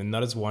team, and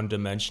not as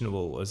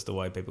one-dimensional as the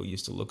way people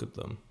used to look at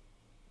them.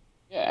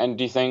 Yeah, and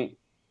do you think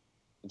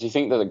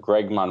that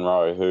Greg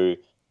Monroe, who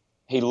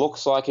he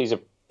looks like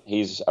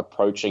he's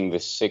approaching the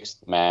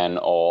 6th man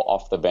or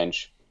off the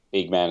bench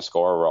big man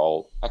scorer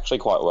role actually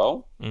quite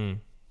well?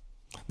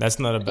 That's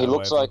not a bad way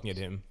of looking at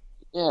him.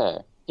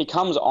 Yeah. He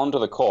comes onto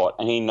the court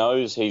and he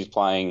knows he's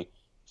playing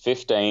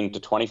 15 to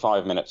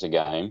 25 minutes a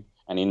game,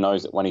 and he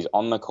knows that when he's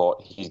on the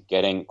court, he's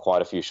getting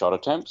quite a few shot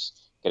attempts,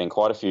 getting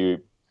quite a few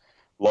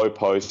low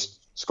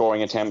post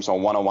scoring attempts or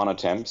one-on-one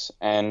attempts,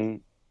 and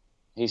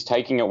he's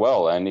taking it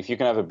well. And if you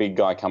can have a big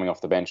guy coming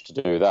off the bench to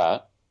do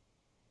that,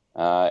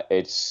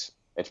 it's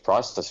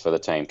priceless for the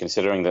team,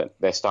 considering that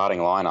their starting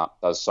lineup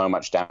does so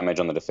much damage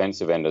on the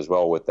defensive end as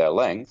well with their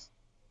length.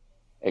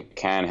 It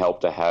can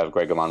help to have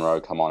Gregor Monroe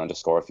come on and to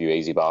score a few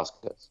easy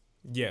baskets.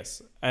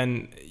 Yes,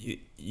 and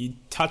you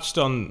touched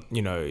on,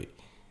 you know,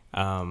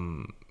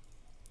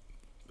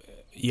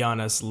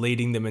 Giannis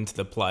leading them into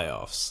the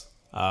playoffs.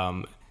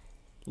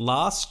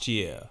 Last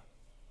year,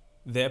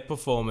 their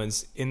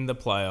performance in the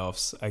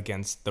playoffs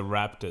against the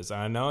Raptors,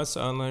 I know it's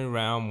only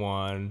round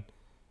 1,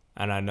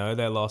 and I know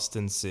they lost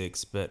in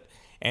 6, but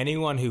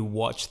anyone who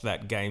watched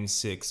that Game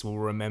 6 will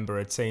remember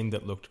a team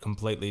that looked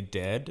completely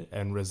dead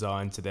and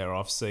resigned to their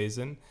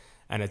off-season,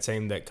 and a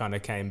team that kind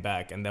of came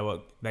back, and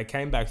they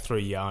came back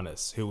through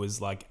Giannis, who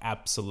was like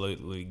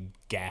absolutely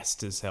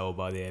gassed as hell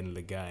by the end of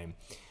the game.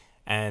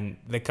 And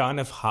the kind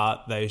of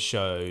heart they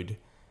showed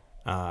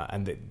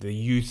and the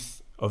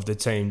youth of the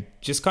team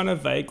just kind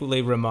of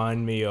vaguely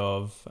remind me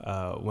of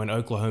when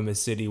Oklahoma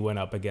City went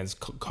up against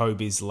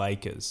Kobe's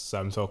Lakers. So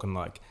I'm talking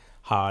like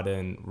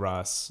Harden,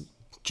 Russ,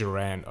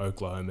 Durant,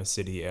 Oklahoma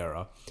City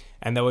era.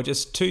 And they were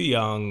just too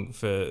young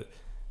for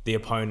the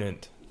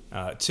opponent,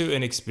 too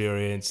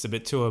inexperienced, a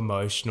bit too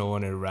emotional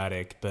and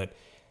erratic, but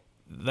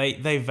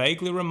they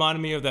vaguely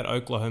remind me of that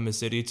Oklahoma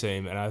City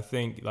team, and I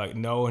think like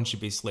no one should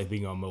be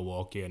sleeping on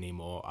Milwaukee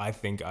anymore. I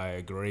think I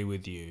agree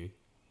with you.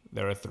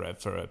 They're a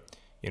threat for a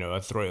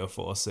 3 or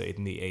 4 seed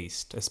in the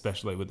East,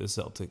 especially with the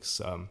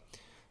Celtics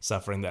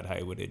suffering that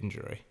Hayward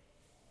injury.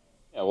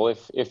 Yeah, well,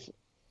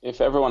 if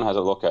everyone has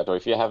a look at, or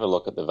if you have a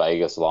look at the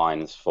Vegas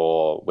lines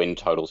for win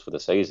totals for the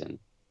season,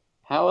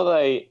 how are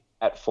they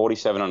at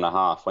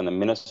 47.5 when the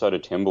Minnesota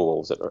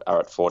Timberwolves are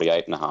at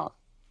 48.5?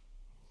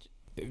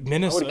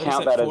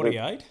 Minnesota's at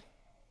 48?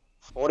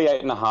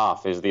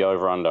 48.5 is the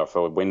over-under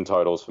for win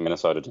totals for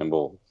Minnesota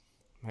Timberwolves.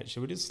 Mate,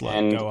 should we just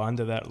go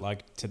under that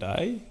like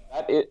today?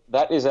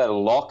 That is a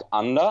lock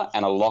under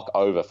and a lock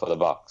over for the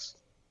Bucks.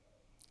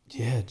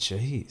 Yeah,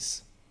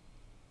 jeez.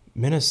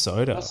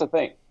 Minnesota. That's the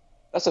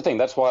thing.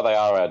 That's why they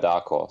are our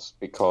dark horse,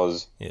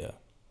 because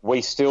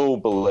we still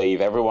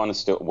believe, everyone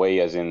still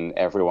believes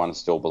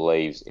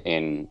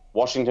in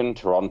Washington,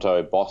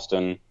 Toronto,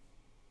 Boston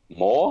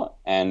more,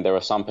 and there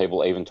are some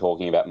people even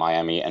talking about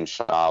Miami and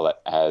Charlotte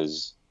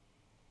as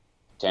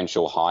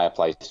potential higher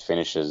placed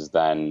finishes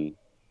than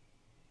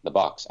the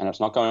Bucks, and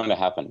it's not going to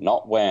happen.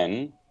 Not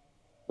when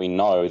we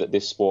know that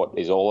this sport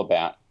is all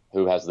about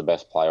who has the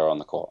best player on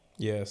the court.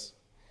 Yes.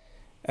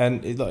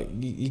 And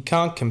you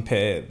can't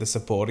compare the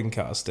supporting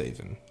cast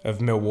even of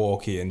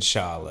Milwaukee and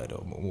Charlotte,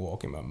 or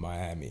Milwaukee and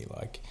Miami.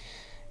 Like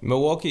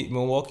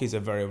Milwaukee's a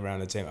very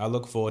rounded team. I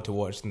look forward to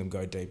watching them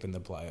go deep in the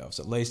playoffs,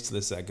 at least to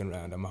the second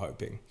round. I'm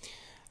hoping.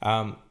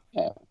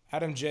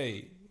 Adam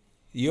G,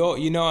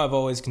 I've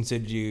always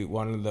considered you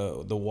one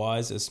of the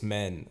wisest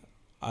men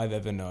I've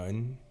ever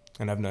known,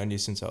 and I've known you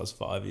since I was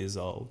 5 years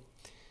old.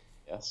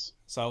 Yes.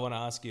 So I want to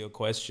ask you a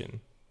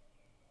question.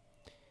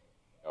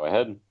 Go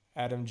ahead.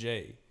 Adam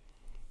G,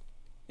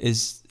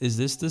 Is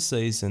this the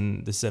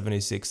season the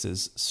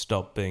 76ers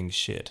stop being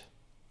shit?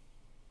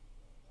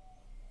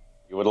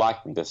 You would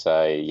like me to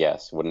say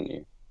yes, wouldn't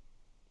you?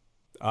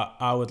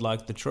 I would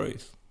like the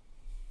truth.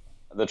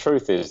 The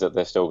truth is that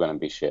they're still going to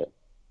be shit.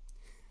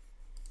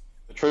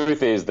 The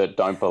truth is that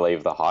don't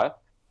believe the hype.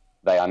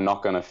 They are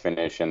not going to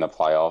finish in the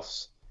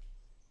playoffs.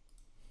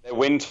 Their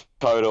win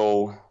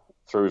total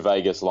through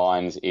Vegas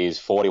lines is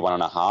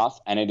 41.5,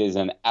 and it is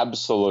an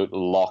absolute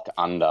lock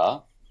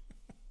under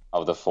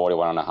of the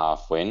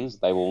 41.5 wins.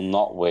 They will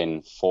not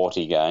win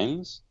 40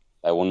 games.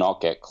 They will not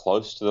get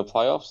close to the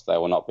playoffs. They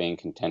will not be in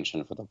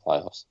contention for the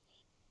playoffs.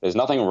 There's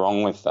nothing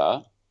wrong with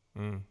that,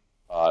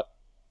 but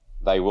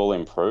they will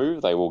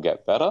improve. They will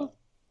get better.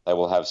 They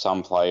will have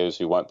some players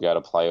who won't be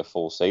able to play a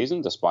full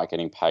season despite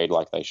getting paid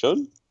like they should.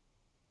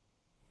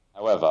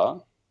 However,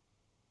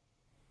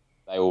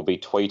 they will be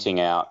tweeting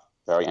out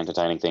very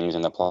entertaining things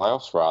in the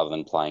playoffs rather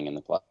than playing in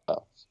the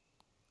playoffs.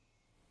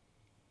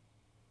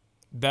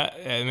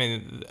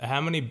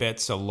 How many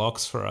bets are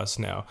locks for us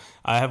now?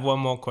 I have one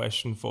more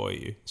question for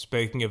you.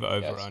 Speaking of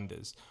over-unders.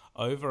 Yes.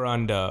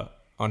 Over-under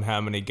on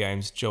how many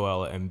games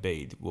Joel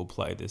Embiid will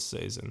play this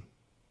season?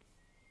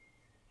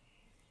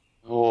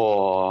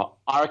 Oh,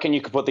 I reckon you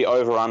could put the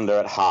over-under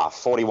at half,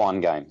 41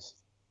 games.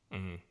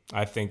 Mm-hmm.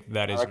 I think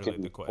that is really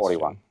the question.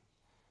 41.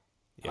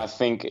 Yeah. I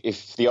think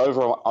if the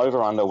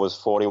over-under was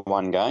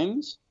 41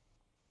 games,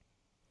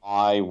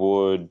 I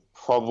would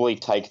probably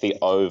take the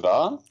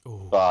over,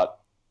 but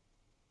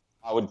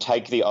I would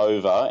take the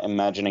over,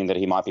 imagining that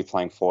he might be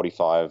playing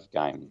 45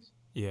 games.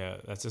 Yeah,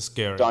 that's a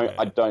scary.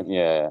 I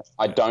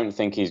don't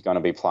think he's going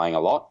to be playing a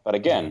lot. But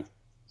again,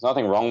 there's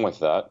nothing wrong with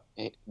that.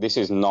 This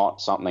is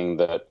not something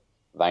that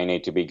they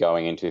need to be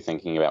going into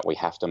thinking about. We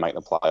have to make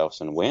the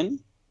playoffs and win,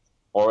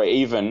 or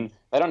even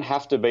they don't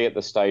have to be at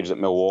the stage that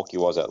Milwaukee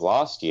was at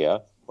last year,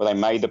 where they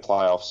made the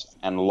playoffs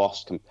and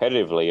lost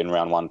competitively in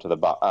round one to the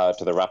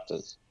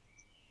Raptors.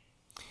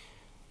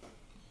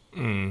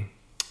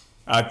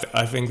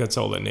 I think that's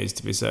all that needs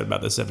to be said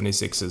about the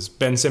 76ers.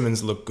 Ben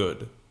Simmons looked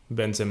good.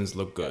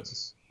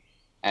 Yes.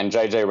 And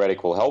JJ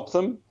Redick will help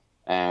them,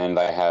 and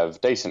they have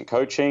decent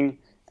coaching,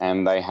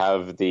 and they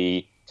have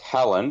the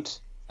talent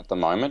at the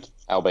moment,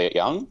 albeit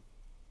young,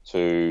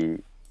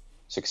 to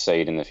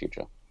succeed in the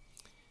future.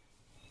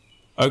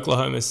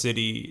 Oklahoma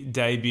City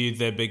debuted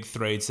their big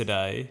three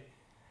today,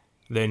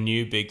 their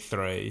new big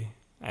three,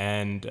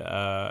 and,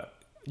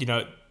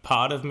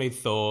 part of me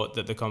thought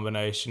that the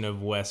combination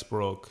of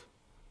Westbrook,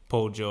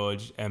 Paul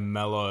George and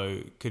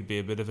Melo could be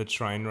a bit of a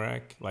train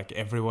wreck. Like,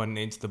 everyone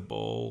needs the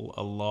ball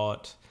a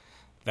lot.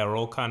 They're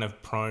all kind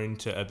of prone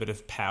to a bit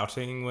of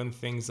pouting when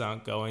things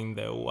aren't going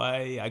their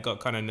way. I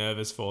got kind of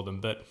nervous for them,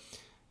 but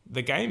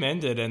the game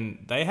ended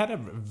and they had a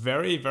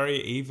very,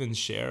 very even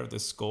share of the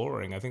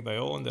scoring. I think they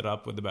all ended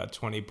up with about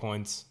 20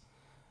 points.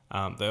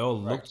 They all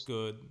looked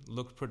good,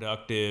 looked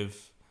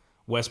productive.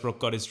 Westbrook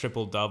got his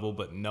triple-double,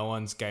 but no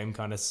one's game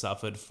kind of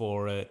suffered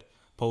for it.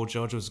 Paul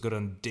George was good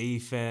on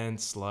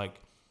defense.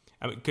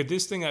 Could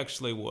this thing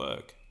actually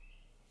work?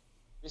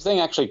 This thing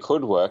actually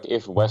could work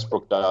if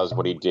Westbrook does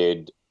what he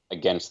did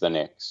against the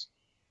Knicks.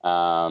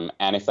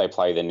 And if they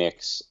play the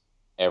Knicks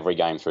every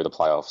game through the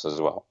playoffs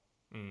as well.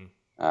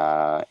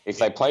 If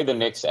they play the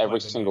Knicks every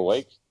single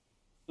week...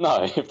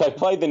 No, if they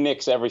played the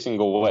Knicks every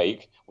single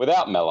week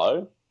without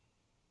Melo,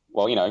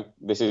 well,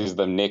 this is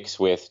the Knicks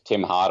with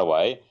Tim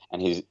Hardaway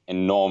and his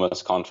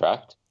enormous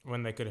contract.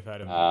 When they could have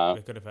had him,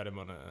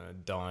 on a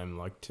dime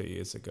like 2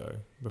 years ago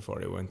before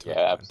he went to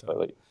Atlanta.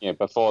 Absolutely.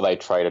 Before they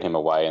traded him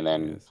away and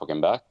then took him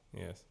back.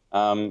 Yes.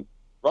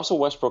 Russell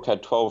Westbrook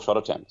had 12 shot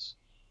attempts.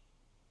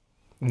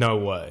 No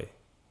way.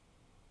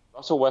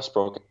 Russell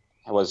Westbrook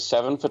was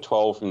 7 for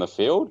 12 from the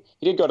field.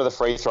 He did go to the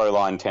free throw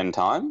line 10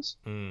 times.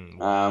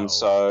 Wow.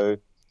 So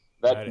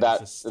that is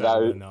a stat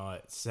of the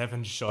night.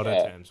 7 shot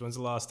attempts. When's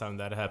the last time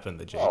that happened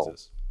to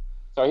Jesus?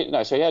 So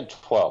he had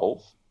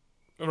 12.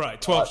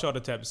 Right, 12 shot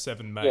attempts,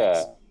 7 makes.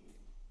 Yeah.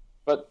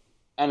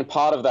 And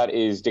part of that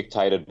is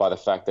dictated by the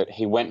fact that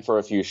he went for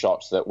a few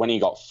shots that when he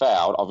got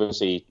fouled,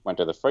 obviously he went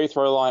to the free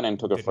throw line and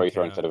took a free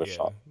throw instead of a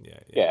shot.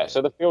 Yeah.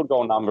 So the field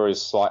goal number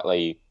is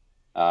slightly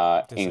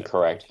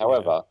incorrect.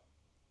 However,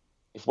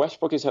 if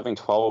Westbrook is having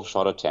 12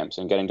 shot attempts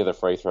and getting to the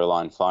free throw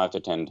line 5 to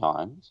 10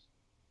 times,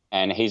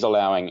 and he's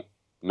allowing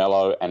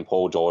Melo and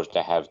Paul George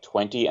to have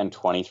 20 and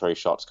 23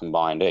 shots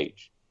combined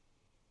each,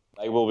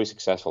 they will be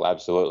successful,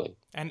 absolutely.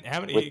 And how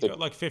many? He got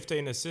like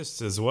 15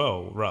 assists as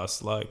well, Russ.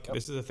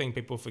 This is the thing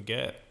people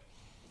forget.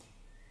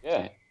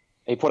 Yeah.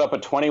 He put up a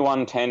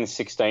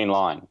 21-10-16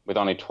 line with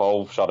only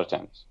 12 shot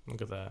attempts.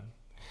 Look at that.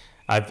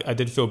 I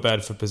did feel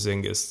bad for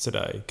Porzingis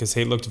today because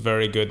he looked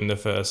very good in the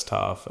first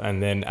half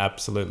and then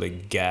absolutely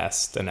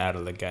gassed and out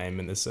of the game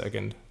in the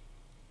second.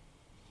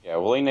 Yeah,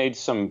 well, he needs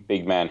some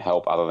big man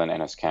help other than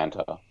Enes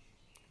Kanter.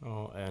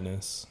 Oh,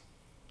 Enes.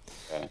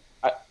 Yeah.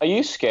 Are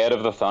you scared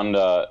of the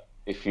Thunder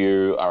if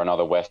you are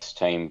another West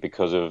team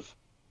because of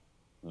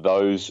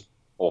those,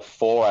 or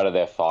 4 out of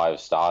their 5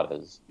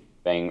 starters,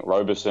 being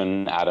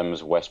Roberson,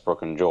 Adams,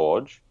 Westbrook, and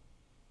George?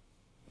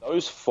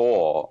 Those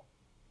 4,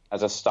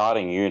 as a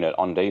starting unit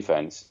on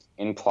defense,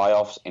 in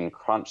playoffs, in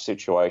crunch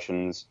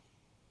situations,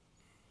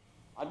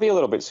 I'd be a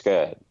little bit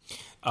scared.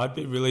 I'd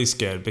be really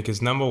scared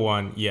because, number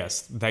one,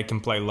 yes, they can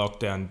play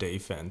lockdown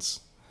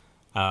defense.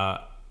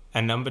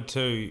 And number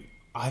 2,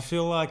 I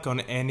feel like on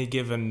any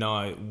given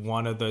night,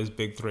 one of those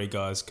big 3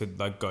 guys could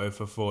go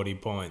for 40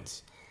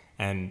 points.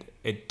 And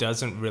it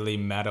doesn't really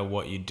matter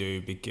what you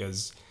do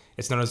because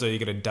it's not as though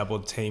you're going to double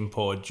team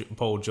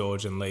Paul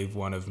George and leave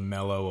one of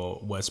Melo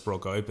or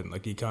Westbrook open.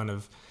 You kind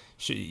of,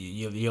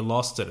 you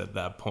lost it at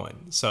that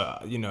point. So,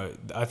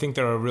 I think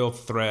they're a real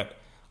threat.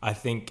 I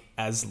think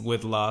as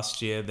with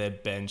last year, their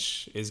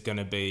bench is going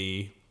to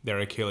be their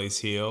Achilles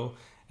heel.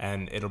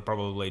 And it'll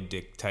probably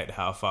dictate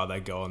how far they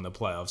go in the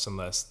playoffs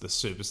unless the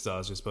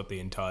superstars just put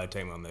the entire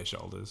team on their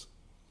shoulders.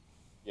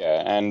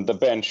 Yeah, and the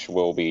bench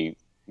will be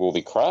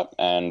crap,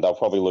 and they'll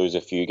probably lose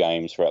a few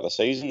games throughout the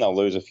season. They'll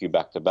lose a few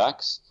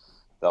back-to-backs.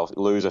 They'll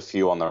lose a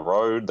few on the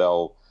road.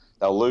 They'll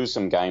lose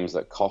some games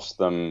that cost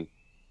them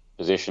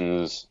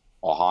positions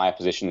or higher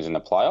positions in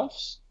the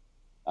playoffs.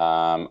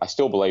 I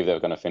still believe they're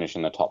going to finish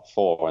in the top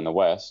 4 in the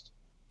West,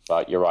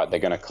 but you're right, they're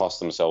going to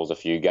cost themselves a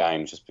few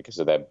games just because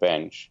of their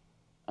bench.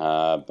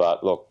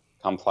 But look,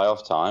 come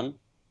playoff time,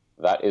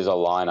 that is a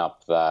lineup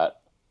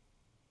that,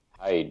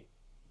 hey,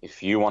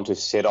 if you want to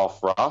sit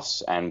off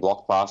Russ and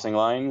block passing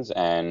lanes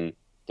and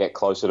get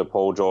closer to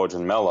Paul George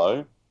and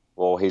Melo,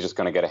 well, he's just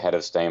going to get a head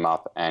of steam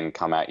up and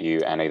come at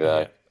you and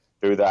either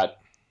do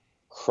that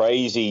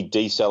crazy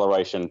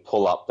deceleration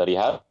pull-up that he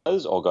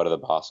has or go to the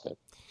basket.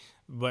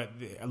 But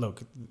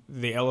look,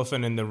 the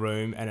elephant in the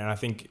room, and I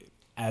think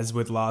as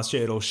with last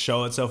year, it'll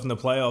show itself in the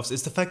playoffs,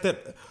 is the fact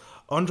that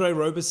Andre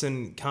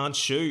Roberson can't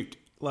shoot.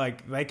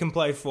 They can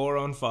play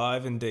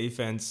 4-on-5 in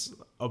defense,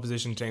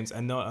 opposition teams,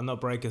 and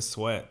not break a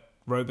sweat.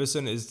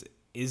 Roberson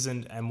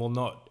isn't and will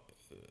not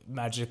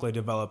magically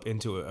develop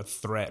into a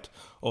threat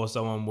or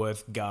someone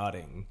worth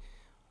guarding.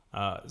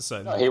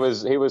 He was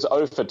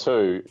 0 for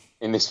 2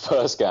 in this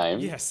first game.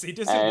 Yes, he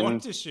doesn't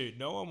want to shoot.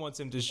 No one wants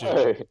him to shoot.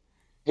 No,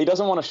 he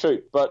doesn't want to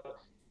shoot, but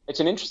it's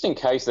an interesting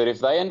case that if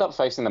they end up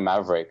facing the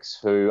Mavericks,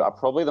 who are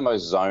probably the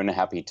most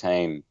zone-happy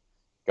team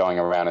going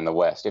around in the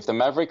West, if the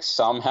Mavericks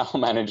somehow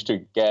manage to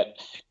get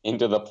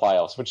into the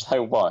playoffs, which they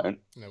won't,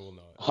 they will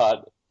not.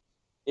 But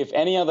if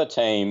any other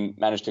team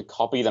managed to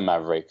copy the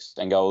Mavericks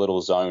and go a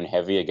little zone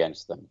heavy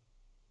against them,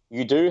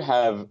 you do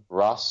have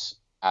Russ,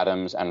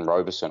 Adams, and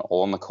Roberson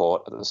all on the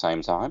court at the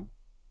same time.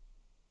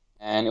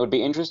 And it would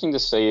be interesting to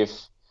see if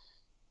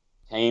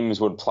teams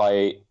would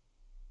play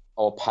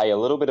or pay a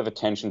little bit of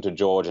attention to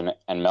George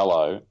and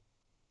Melo,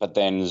 but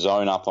then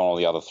zone up on all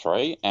the other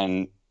 3,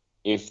 and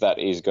if that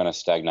is going to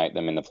stagnate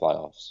them in the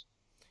playoffs.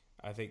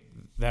 I think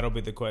that'll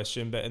be the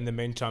question. But in the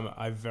meantime,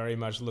 I very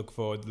much look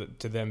forward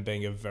to them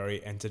being a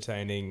very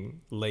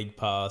entertaining league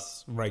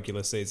pass,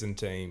 regular season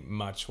team,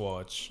 must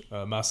watch.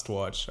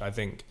 I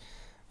think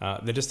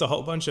they're just a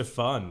whole bunch of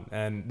fun.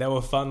 And they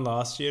were fun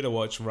last year to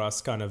watch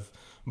Russ kind of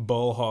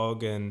ball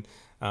hog and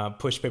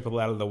push people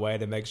out of the way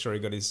to make sure he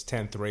got his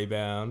 10th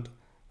rebound.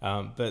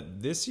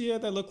 But this year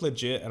they look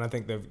legit, and I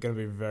think they're going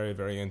to be very,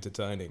 very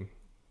entertaining.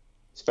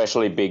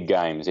 Especially big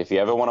games. If you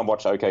ever want to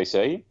watch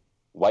OKC,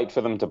 wait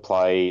for them to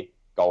play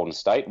Golden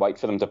State, wait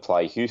for them to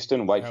play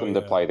Houston, wait for them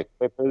to play the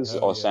Clippers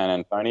or San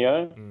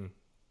Antonio.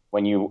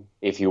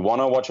 If you want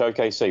to watch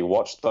OKC,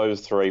 watch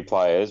those 3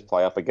 players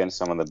play up against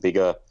some of the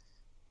bigger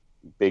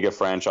bigger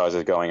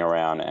franchises going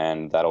around,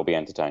 and that'll be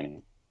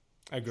entertaining.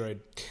 Agreed.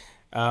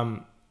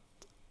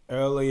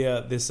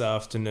 Earlier this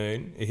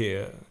afternoon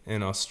here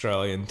in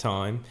Australian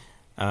time,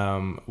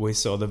 we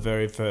saw the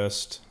very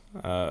first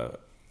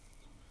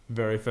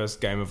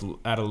game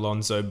at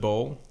Alonso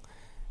Ball.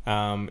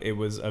 It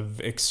was an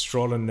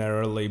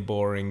extraordinarily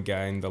boring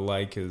game. The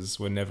Lakers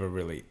were never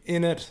really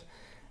in it.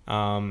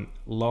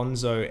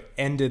 Lonzo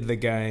ended the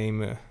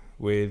game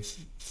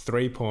with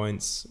 3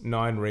 points,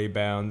 9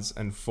 rebounds,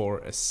 and 4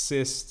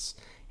 assists.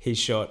 He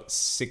shot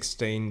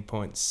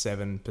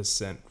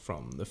 16.7%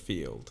 from the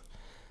field.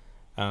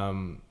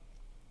 I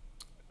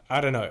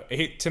don't know.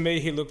 To me,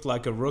 he looked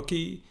like a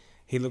rookie.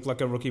 He looked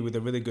like a rookie with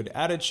a really good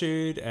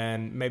attitude,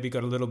 and maybe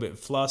got a little bit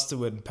flustered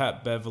when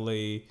Pat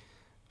Beverly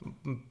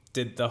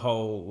did the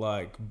whole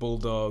like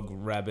bulldog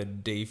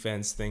rabid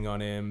defense thing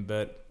on him.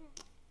 But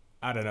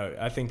I don't know.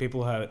 I think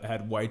people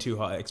had way too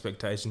high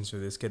expectations for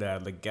this kid out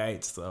of the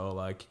gates. They were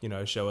like,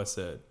 show us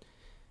a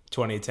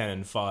 20, 10,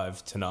 and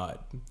 5 tonight.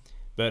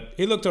 But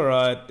he looked all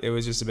right. It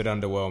was just a bit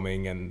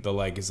underwhelming, and the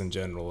Lakers in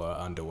general are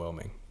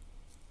underwhelming.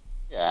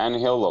 Yeah, and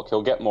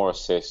he'll get more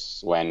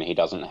assists when he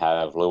doesn't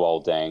have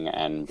Luol Deng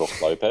and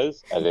Brook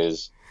Lopez as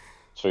his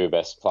 2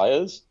 best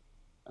players.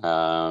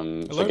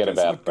 Forget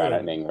about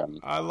Brandon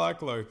Ingram. I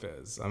like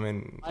Lopez. I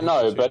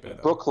know,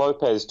 but Brook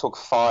Lopez took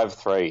 5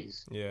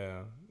 threes.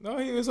 Yeah. No,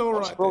 he was all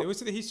right.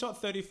 He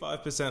shot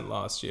 35%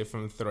 last year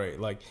from 3.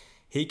 Like,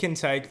 he can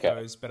take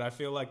those, but I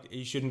feel like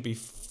he shouldn't be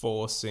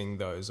forcing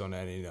those on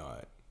any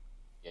night.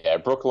 Yeah,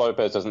 Brook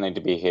Lopez doesn't need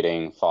to be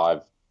hitting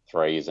 5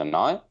 threes a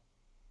night.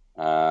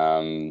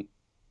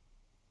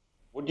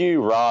 Would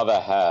you rather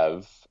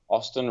have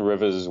Austin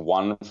Rivers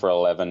 1 for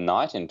 11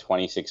 night in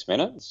 26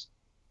 minutes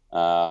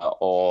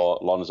or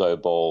Lonzo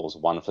Ball's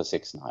 1 for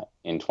 6 night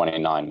in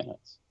 29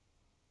 minutes?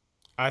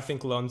 I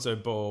think Lonzo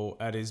Ball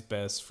at his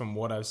best, from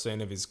what I've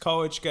seen of his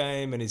college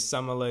game and his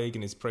summer league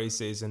and his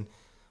preseason,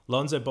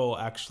 Lonzo Ball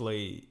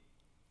actually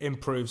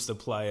improves the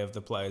play of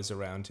the players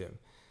around him.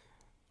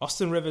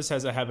 Austin Rivers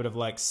has a habit of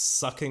like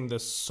sucking the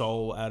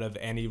soul out of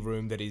any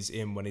room that he's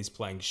in when he's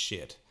playing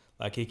shit.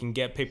 Like, he can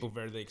get people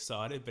very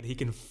excited, but he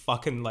can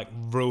fucking like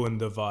ruin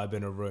the vibe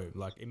in a room.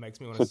 Like, it makes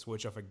me want to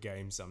switch off a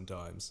game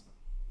sometimes.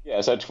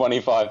 Yeah, so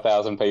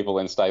 25,000 people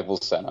in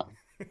Staples Center.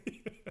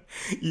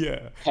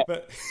 Yeah,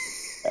 but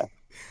yeah.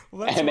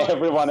 Well, and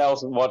everyone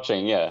else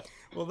watching, yeah.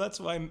 Well, that's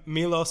why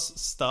Milos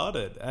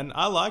started, and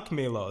I like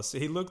Milos.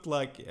 He looked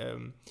like,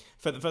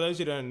 for those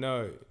who don't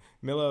know,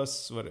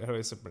 Milos, how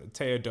is it?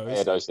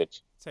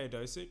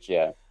 Teodosic.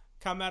 Yeah.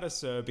 Come out of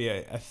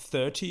Serbia, a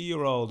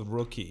 30-year-old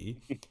rookie.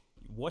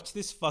 Watch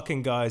this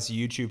fucking guy's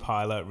YouTube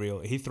highlight reel.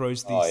 He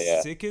throws the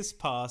sickest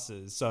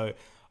passes. So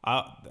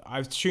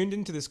I've tuned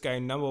into this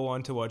game, number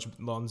 1, to watch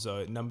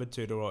Lonzo, number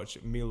 2, to watch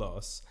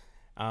Milos.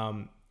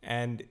 And,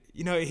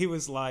 he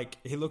was like,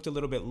 he looked a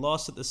little bit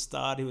lost at the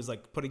start. He was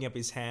like putting up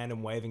his hand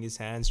and waving his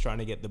hands, trying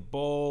to get the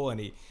ball.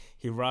 And he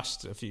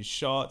rushed a few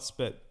shots.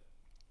 But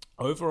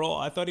overall,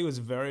 I thought he was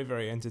very,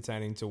 very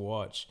entertaining to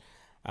watch.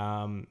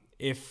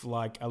 If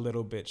like a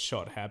little bit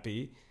shot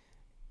happy.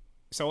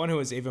 Someone who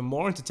was even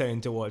more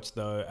entertaining to watch,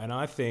 though, and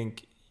I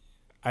think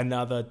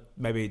another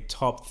maybe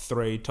top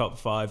 3, top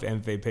 5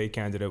 MVP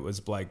candidate was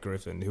Blake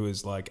Griffin, who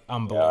was like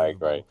unbelievable. Yeah, I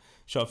agree.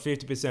 Shot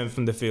 50%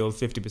 from the field,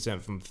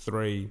 50% from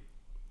 3.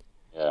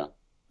 Yeah.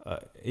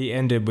 He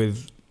ended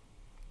with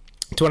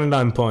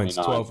 29 points,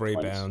 12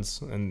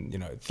 rebounds, and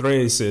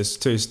 3 assists,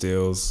 2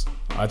 steals.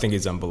 I think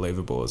he's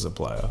unbelievable as a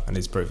player, and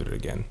he's proved it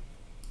again.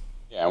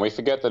 Yeah, and we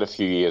forget that a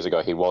few years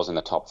ago he was in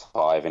the top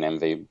 5 in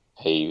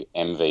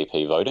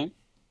MVP voting.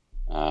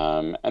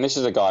 And this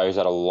is a guy who's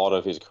had a lot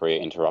of his career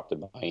interrupted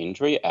by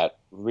injury at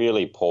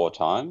really poor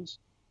times.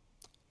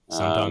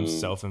 Sometimes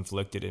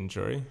self-inflicted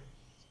injury.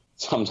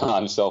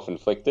 Sometimes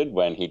self-inflicted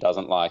when he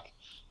doesn't like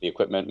the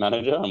equipment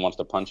manager and wants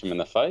to punch him in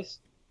the face.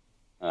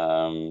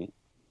 But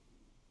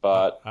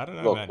I don't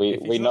know, look, man. we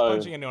if he's know not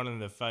punching anyone in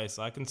the face,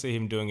 I can see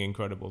him doing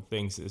incredible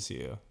things this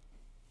year.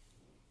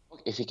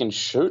 Look, if he can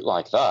shoot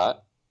like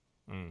that,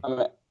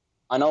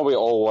 I know we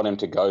all want him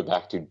to go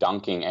back to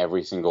dunking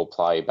every single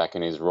play back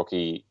in his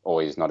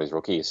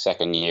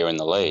second year in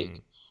the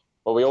league.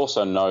 But we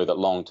also know that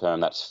long term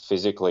that's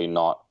physically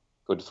not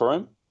good for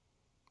him.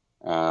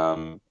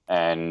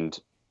 And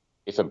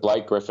if a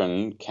Blake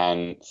Griffin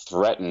can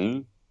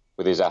threaten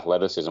with his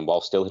athleticism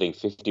while still hitting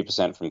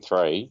 50% from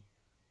 3,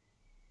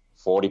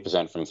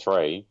 40% from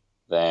 3,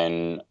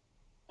 then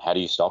how do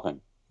you stop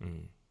him?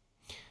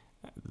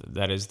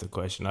 That is the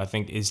question. I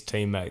think his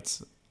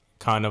teammates,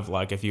 kind of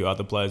like a few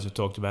other players who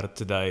talked about it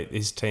today,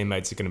 his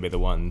teammates are going to be the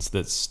ones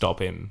that stop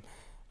him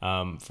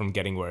from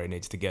getting where he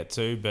needs to get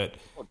to. But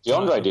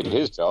DeAndre did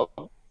his job.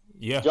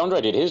 Yeah,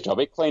 DeAndre did his job.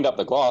 He cleaned up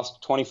the glass,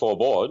 24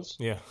 boards.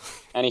 Yeah,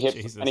 and he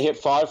hit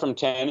 5 from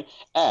 10.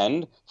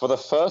 And for the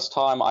first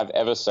time I've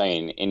ever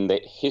seen in the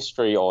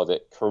history or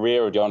the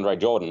career of DeAndre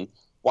Jordan,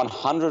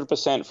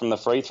 100% from the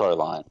free throw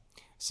line.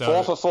 So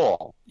 4 for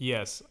 4.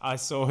 Yes, I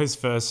saw his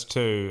first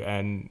 2,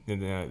 and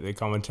the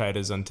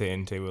commentators on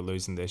TNT were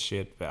losing their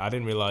shit. But I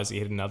didn't realize he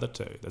hit another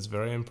 2. That's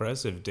very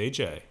impressive,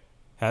 DJ.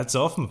 Hats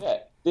off. Yeah,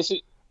 this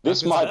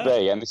Happy as might that.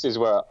 be, and this is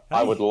where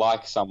I would Hey.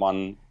 like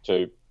someone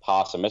to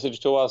pass a message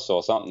to us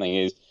or something.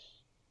 Is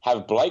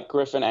have Blake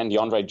Griffin and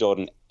DeAndre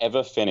Jordan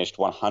ever finished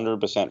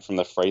 100% from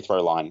the free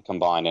throw line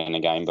combined in a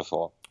game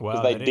before? Because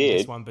Wow, they they didn't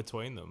miss did. one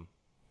between them.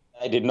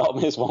 They did not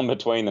miss one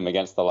between them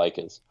against the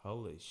Lakers.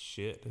 Holy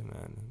shit,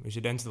 man. We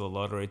should enter the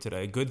lottery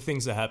today. Good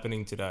things are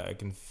happening today. I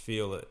can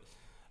feel it.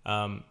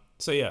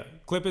 So, yeah,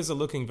 Clippers are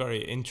looking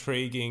very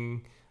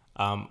intriguing.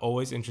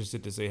 Always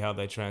interested to see how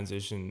they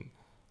transition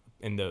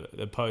in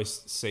the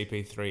post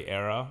CP3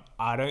 era.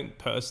 I don't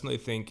personally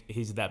think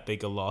he's that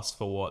big a loss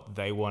for what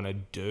they want to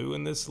do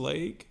in this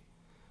league.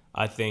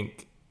 I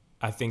think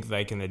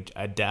they can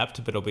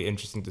adapt, but it'll be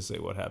interesting to see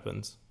what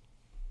happens.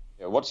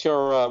 Yeah, what's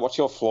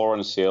your floor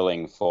and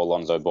ceiling for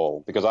Lonzo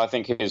Ball? Because I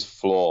think his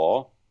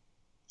floor,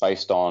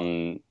 based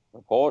on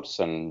reports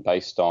and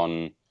based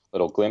on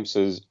little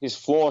glimpses, his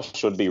floor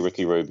should be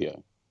Ricky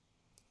Rubio.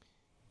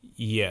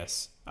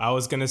 Yes, I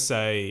was gonna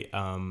say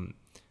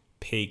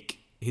peak.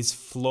 His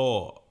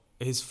floor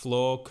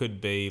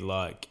could be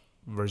like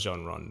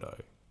Rajon Rondo.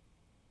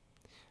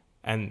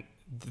 And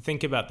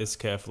think about this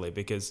carefully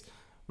because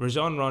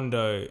Rajon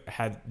Rondo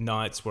had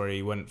nights where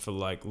he went for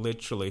like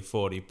literally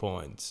 40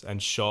 points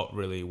and shot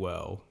really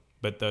well,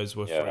 but those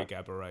were Yeah, freak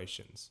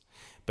aberrations.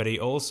 But he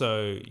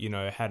also,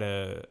 had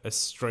a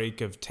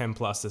streak of 10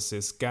 plus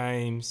assist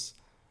games.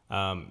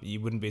 You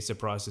wouldn't be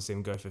surprised to see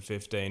him go for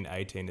 15,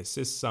 18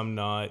 assists some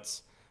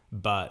nights.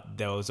 But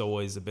there was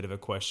always a bit of a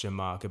question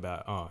mark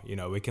about,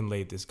 we can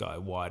leave this guy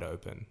wide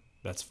open.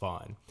 That's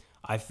fine.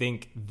 I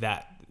think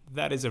that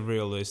is a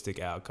realistic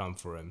outcome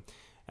for him.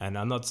 And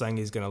I'm not saying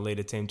he's going to lead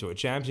a team to a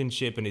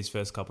championship in his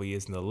first couple of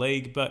years in the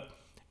league, but,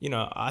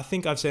 I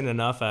think I've seen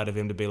enough out of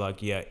him to be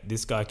like, yeah,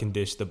 this guy can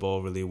dish the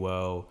ball really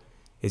well.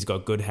 He's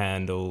got good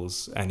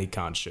handles and he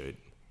can't shoot.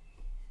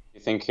 you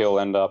think he'll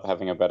end up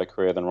having a better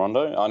career than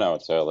Rondo? I know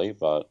it's early,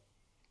 but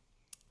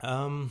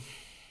Um,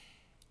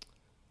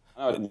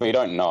 we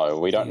don't know.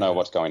 We don't know yeah,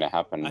 what's going to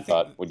happen. I think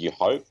But would you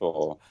hope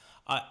or?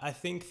 I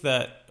think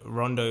that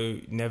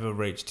Rondo never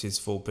reached his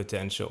full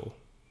potential.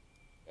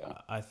 Yeah.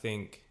 I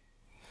think,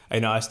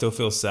 I still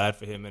feel sad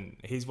for him, and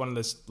he's one of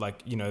those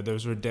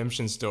those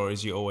redemption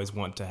stories you always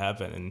want to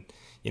happen.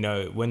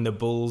 And when the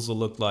Bulls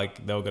looked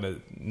like they were gonna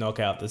knock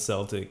out the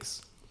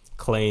Celtics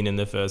clean in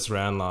the first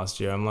round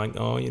last year, I'm like,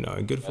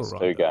 good for Best Rondo.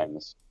 two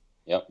games.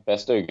 Yep,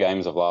 best two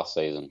games of last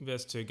season.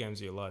 Best two games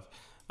of your life.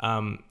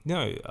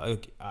 No,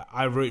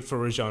 I root for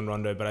Rajon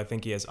Rondo, but I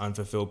think he has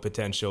unfulfilled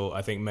potential.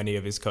 I think many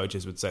of his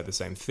coaches would say the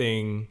same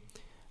thing.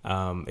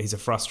 He's a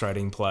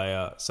frustrating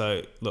player.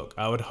 So, look,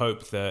 I would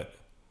hope that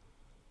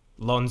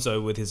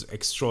Lonzo, with his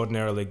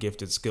extraordinarily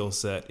gifted skill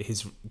set,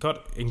 he's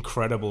got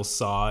incredible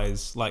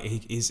size. Like,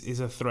 he's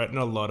a threat in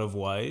a lot of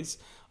ways.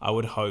 I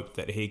would hope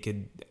that he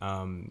could,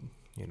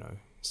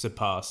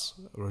 surpass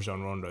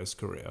Rajon Rondo's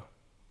career.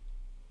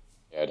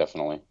 Yeah,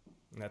 definitely.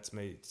 That's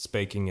me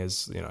speaking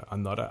as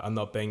I'm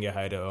not being a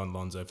hater on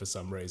Lonzo for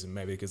some reason.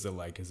 Maybe because the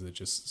Lakers are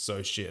just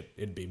so shit.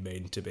 It'd be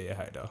mean to be a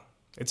hater.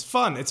 It's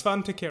fun. It's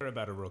fun to care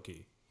about a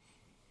rookie.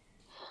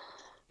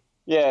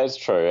 Yeah, it's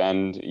true.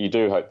 And you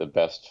do hope the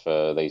best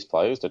for these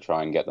players to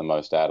try and get the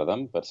most out of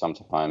them, but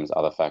sometimes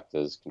other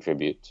factors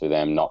contribute to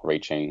them not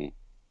reaching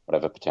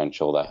whatever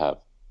potential they have.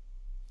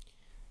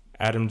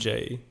 Adam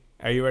G,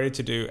 are you ready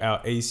to do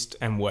our East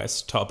and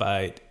West top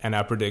 8 and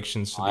our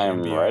predictions for the I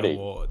am NBA ready.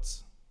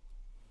 awards?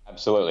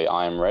 Absolutely.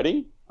 I am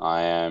ready.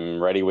 I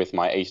am ready with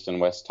my East and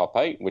West top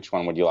 8. Which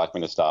one would you like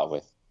me to start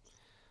with?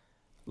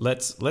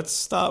 Let's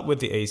start with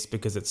the East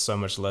because it's so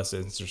much less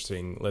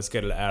interesting. Let's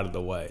get it out of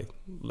the way.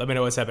 Let me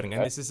know what's happening. And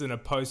Okay. this is in a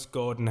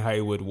post-Gordon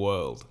Hayward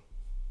world.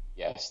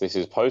 Yes, this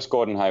is post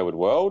Gordon Hayward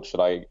world.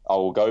 I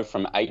will go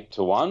from 8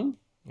 to 1.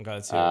 Okay,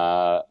 let's hear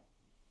it.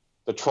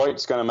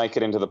 Detroit's going to make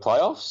it into the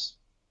playoffs.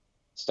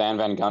 Stan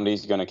Van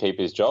Gundy's going to keep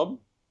his job.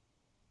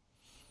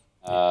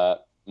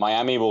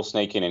 Miami will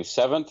sneak in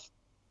 7th.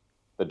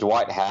 The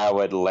Dwight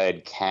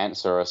Howard-led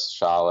cancerous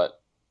Charlotte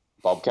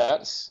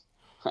Bobcats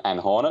and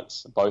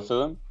Hornets, both of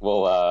them,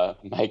 will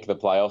make the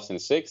playoffs in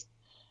 6th.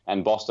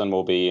 And Boston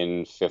will be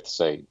in 5th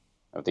seed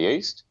of the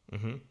East.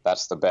 Mm-hmm.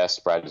 That's the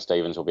best Brad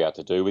Stevens will be able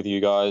to do with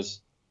you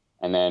guys.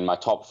 And then my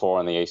top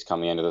 4 in the East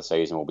come the end of the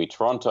season will be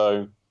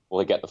Toronto.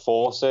 Will get the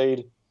 4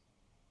 seed.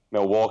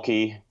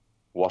 Milwaukee,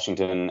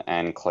 Washington,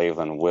 and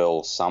Cleveland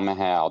will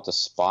somehow,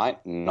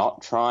 despite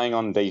not trying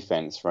on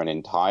defense for an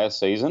entire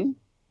season,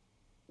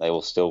 they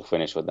will still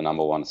finish with the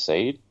number 1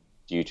 seed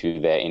due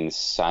to their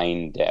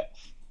insane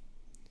depth.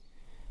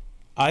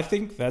 I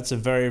think that's a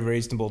very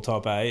reasonable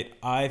top 8.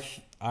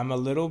 I'm a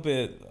little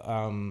bit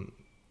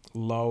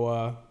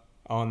lower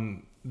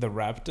on the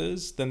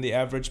Raptors than the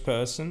average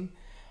person.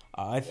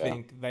 I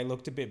think they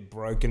looked a bit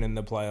broken in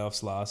the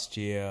playoffs last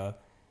year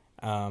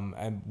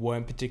and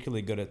weren't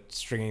particularly good at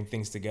stringing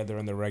things together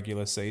in the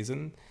regular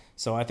season.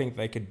 So I think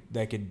they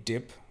could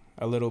dip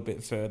a little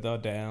bit further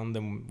down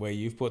than where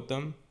you've put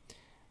them.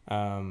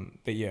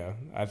 But yeah,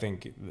 I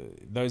think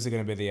those are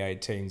going to be the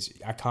 8 teams.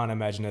 I can't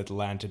imagine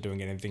Atlanta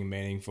doing anything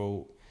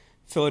meaningful.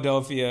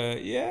 Philadelphia,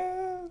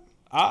 yeah.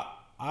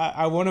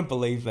 I want to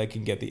believe they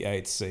can get the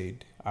 8th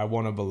seed. I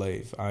want to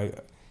believe.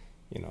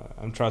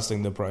 I'm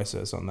trusting the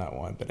process on that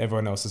one, but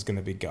everyone else is going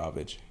to be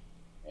garbage.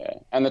 Yeah,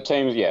 and the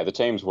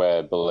teams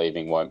we're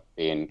believing won't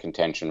be in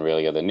contention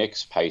really are the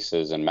Knicks,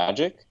 Pacers, and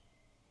Magic,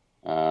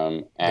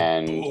 and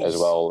as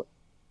well.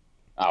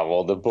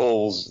 The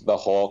Bulls, the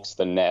Hawks,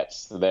 the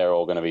Nets, they're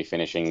all going to be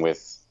finishing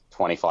with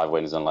 25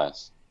 wins and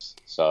less.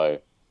 So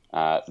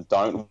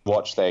don't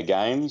watch their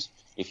games.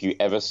 If you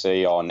ever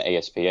see on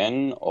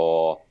ESPN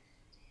or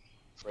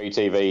free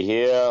TV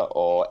here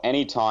or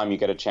any time you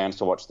get a chance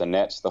to watch the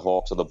Nets, the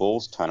Hawks, or the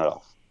Bulls, turn it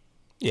off.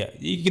 Yeah,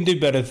 you can do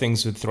better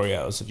things with 3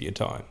 hours of your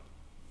time.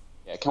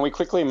 Yeah, can we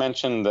quickly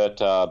mention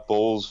that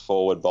Bulls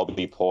forward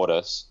Bobby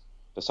Portis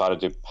decided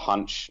to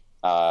punch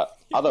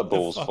other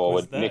Bulls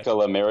forward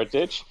Nikola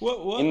Mirotic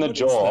in the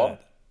jaw.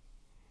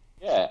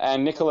 Yeah,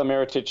 and Nikola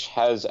Mirotic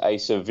has a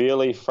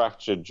severely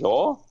fractured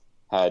jaw,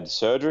 had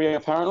surgery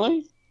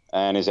apparently,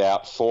 and is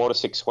out 4 to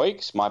 6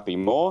 weeks, might be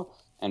more,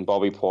 and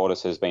Bobby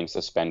Portis has been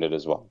suspended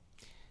as well.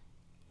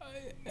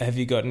 Have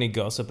you got any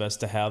gossip as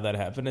to how that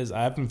happened?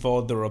 I haven't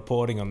followed the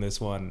reporting on this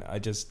one.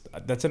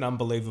 That's an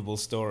unbelievable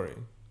story.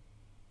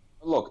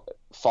 Look,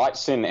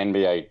 fights in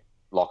NBA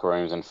locker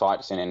rooms and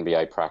fights in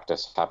NBA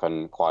practice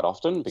happen quite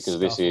often because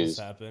this is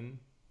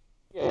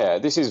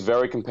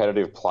very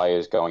competitive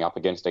players going up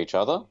against each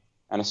other,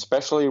 and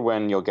especially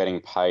when you're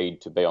getting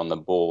paid to be on the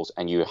Bulls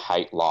and you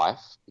hate life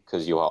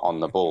because you are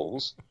on the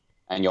Bulls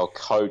and your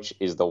coach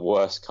is the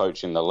worst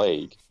coach in the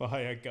league.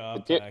 Fire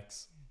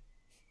Garpax.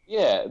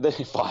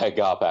 Fire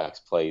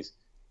Garpax, please.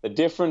 The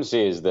difference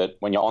is that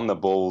when you're on the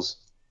Bulls,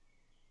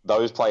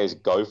 those players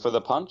go for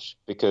the punch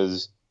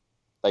because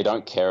they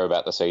don't care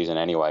about the season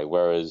anyway,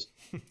 whereas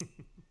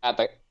at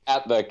the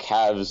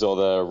Cavs or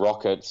the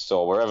Rockets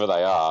or wherever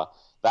they are,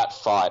 that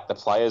fight, the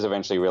players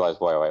eventually realize,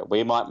 wait,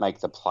 we might make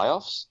the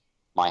playoffs.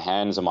 My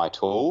hands are my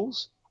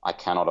tools. I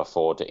cannot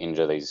afford to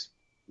injure these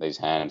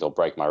hands or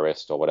break my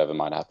wrist or whatever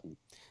might happen.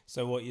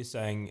 So what you're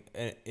saying,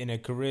 in a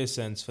career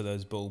sense for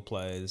those Bull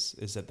players,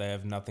 is that they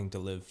have nothing to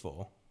live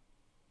for?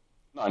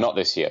 No, not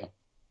this year.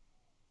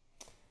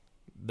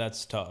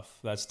 That's tough.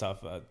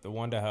 I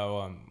wonder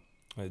how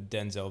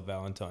Denzel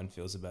Valentine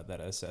feels about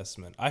that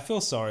assessment. I feel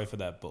sorry for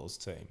that Bulls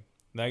team.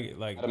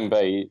 Adam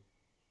B,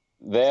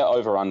 their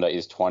over-under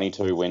is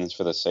 22 wins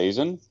for the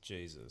season.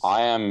 Jesus.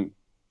 I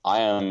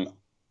am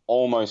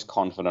almost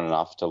confident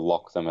enough to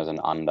lock them as an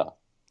under.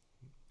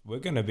 We're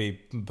going to be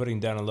putting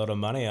down a lot of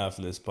money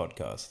after this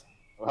podcast.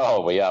 Oh,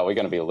 we are. We're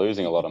going to be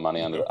losing a lot of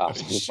money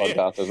after this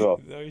podcast as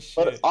well. No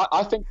shit. But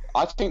I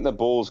think the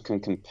Bulls can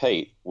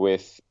compete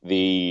with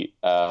the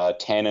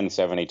 10 and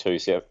 72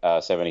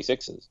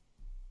 76ers.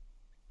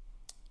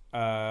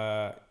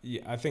 I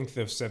think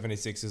the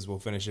 76ers will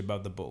finish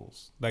above the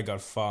Bulls. They got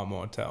far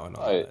more talent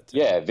on that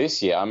team. Yeah,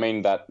 this year. I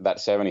mean, that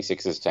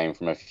 76ers team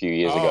from a few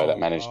years ago that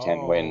managed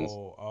 10 wins.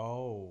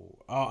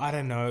 I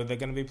don't know. They're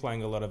going to be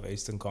playing a lot of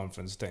Eastern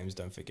Conference teams,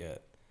 don't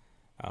forget.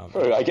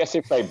 True. I guess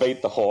if they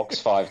beat the Hawks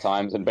 5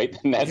 times and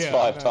beat the Nets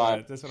 5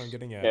 times. That's what I'm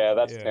getting at. Yeah,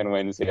 that's 10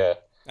 wins, yeah.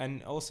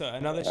 And also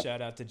another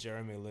shout out to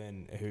Jeremy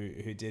Lin,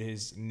 who did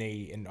his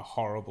knee in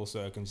horrible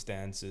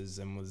circumstances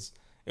and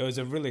it was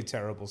a really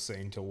terrible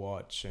scene to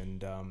watch.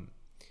 And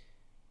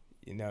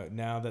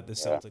now that the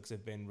Celtics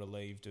have been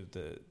relieved of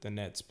the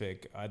Nets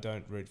pick, I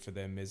don't root for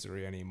their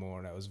misery anymore.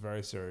 And I was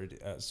very sorry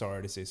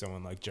to see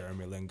someone like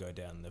Jeremy Lin go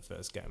down in the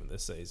first game of the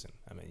season.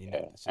 I mean,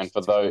 and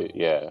for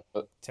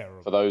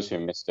those who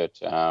missed it,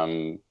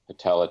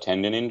 patella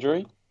tendon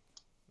injury,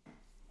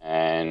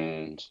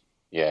 and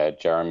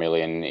Jeremy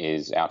Lin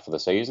is out for the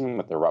season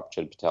with the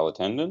ruptured patella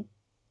tendon.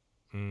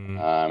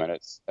 And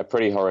it's a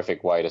pretty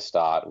horrific way to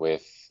start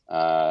with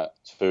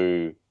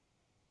 2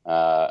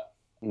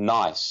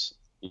 nice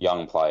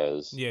young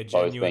players,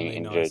 both being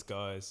injured. Nice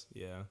guys,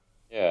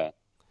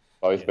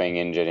 both being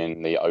injured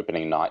in the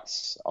opening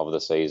nights of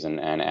the season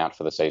and out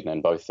for the season,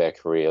 and both their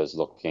careers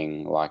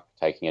looking like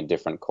taking a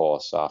different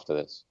course after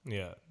this.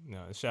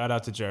 Shout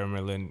out to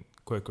Jeremy Lin,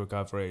 quick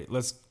recovery.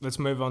 Let's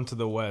move on to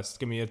the West.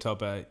 Give me your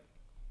top 8.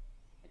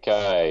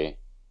 Okay,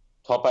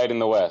 top 8 in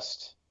the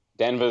West.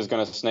 Denver's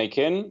going to sneak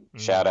in.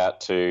 Shout out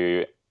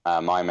to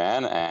my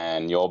man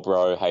and your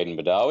bro Hayden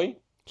Badawi.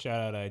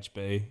 Shout out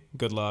HB.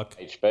 Good luck.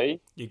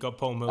 HB. You got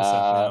Paul Millsap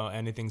now.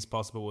 Anything's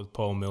possible with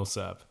Paul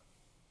Millsap.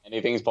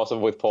 Anything's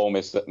possible with Paul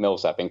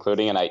Millsap,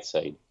 including an 8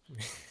 seed.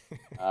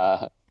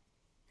 The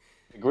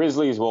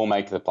Grizzlies will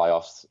make the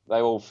playoffs.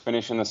 They will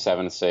finish in the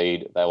 7th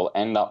seed. They will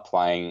end up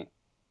playing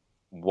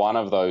one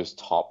of those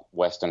top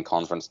Western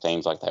Conference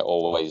teams like they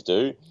always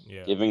do,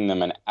 giving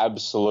them an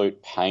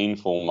absolute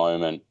painful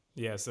moment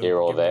so here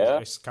or there.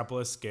 A couple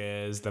of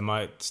scares. They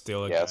might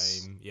steal a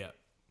game. Yeah.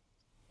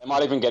 They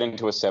might even get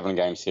into a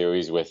 7-game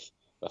series with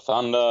the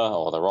Thunder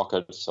or the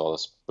Rockets or the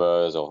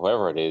Spurs or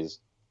whoever it is,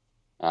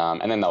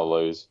 and then they'll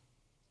lose.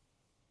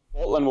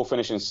 Portland will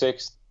finish in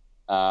 6th.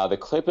 The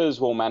Clippers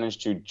will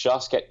manage to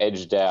just get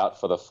edged out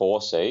for the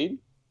 4 seed.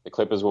 The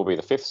Clippers will be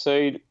the 5th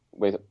seed.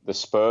 With the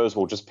Spurs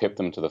will just pip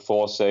them to the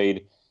 4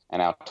 seed.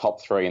 And our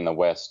top 3 in the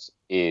West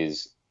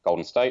is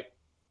Golden State,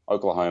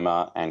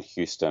 Oklahoma, and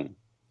Houston.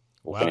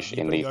 will Wow, finish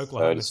you're in putting the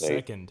Oklahoma third seed.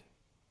 second.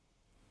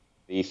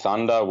 The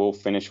Thunder will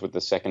finish with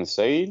the second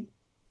seed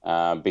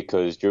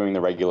because during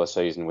the regular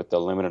season, with the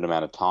limited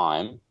amount of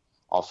time,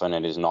 often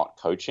it is not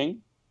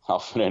coaching.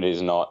 Often it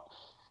is not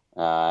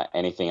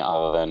anything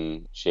other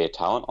than sheer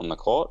talent on the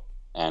court,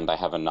 and they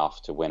have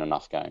enough to win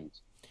enough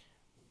games.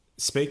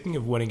 Speaking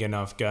of winning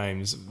enough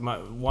games,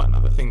 one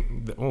other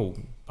thing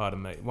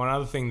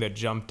that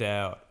jumped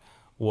out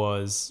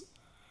was,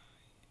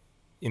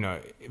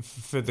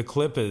 for the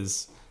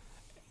Clippers,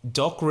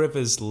 Doc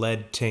Rivers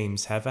led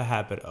teams have a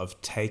habit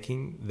of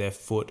taking their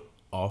foot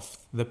off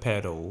the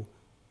pedal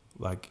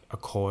like a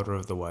quarter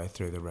of the way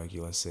through the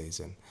regular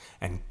season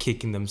and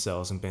kicking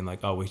themselves and being like,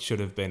 oh, we should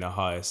have been a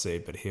higher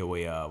seed, but here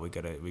we are. We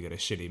got a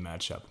shitty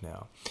matchup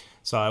now.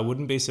 So I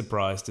wouldn't be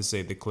surprised to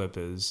see the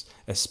Clippers,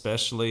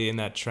 especially in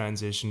that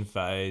transition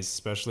phase,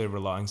 especially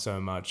relying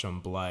so much on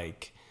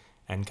Blake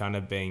and kind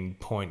of being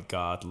point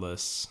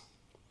guardless.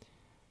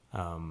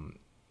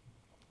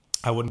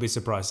 I wouldn't be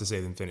surprised to see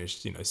them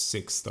finish,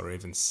 sixth or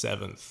even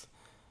seventh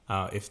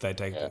if they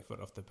take their foot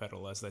off the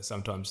pedal, as they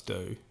sometimes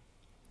do.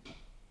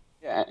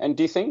 Yeah, and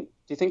do you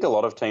think a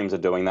lot of teams are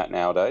doing that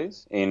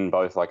nowadays in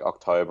both like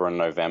October and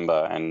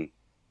November, and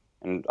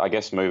I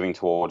guess moving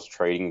towards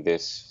treating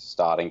this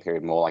starting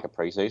period more like a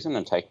preseason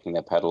and taking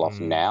their pedal off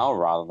now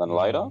rather than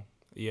later?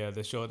 Yeah,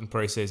 the shortened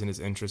preseason is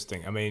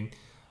interesting. I mean,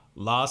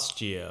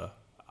 last year,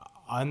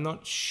 I'm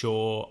not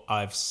sure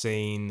I've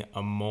seen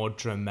a more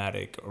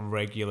dramatic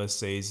regular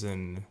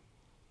season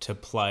to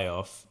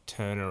playoff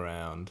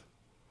turnaround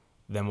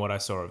than what I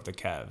saw of the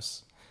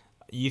Cavs.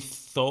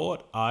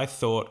 I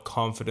thought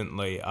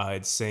confidently I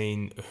had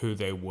seen who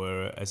they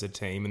were as a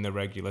team in the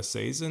regular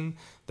season.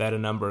 They had a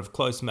number of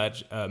close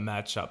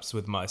matchups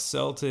with my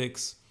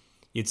Celtics.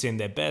 You'd seen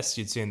their best,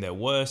 you'd seen their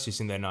worst, you'd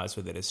seen their nights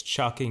where they're just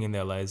chucking and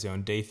they're lazy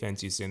on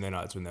defense, you'd seen their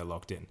nights when they're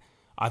locked in.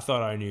 I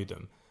thought I knew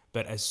them.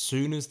 But as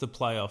soon as the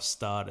playoffs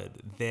started,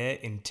 their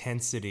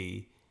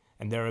intensity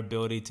and their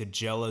ability to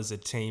gel as a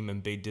team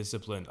and be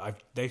disciplined,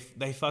 they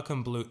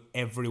fucking blew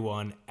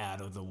everyone out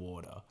of the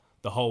water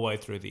the whole way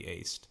through the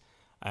East.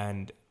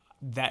 And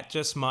that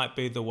just might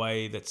be the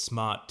way that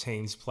smart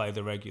teams play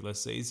the regular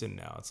season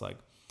now. It's like,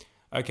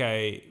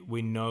 okay,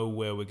 we know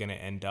where we're going to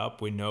end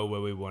up. We know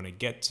where we want to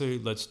get to.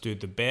 Let's do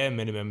the bare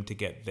minimum to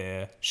get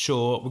there.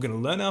 Sure, we're going to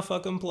learn our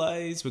fucking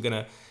plays. We're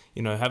going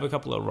to, have a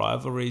couple of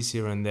rivalries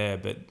here and there,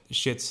 but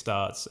shit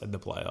starts at the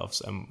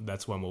playoffs, and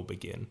that's when we'll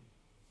begin.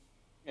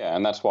 Yeah,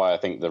 and that's why I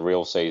think the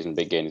real season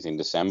begins in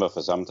December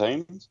for some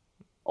teams,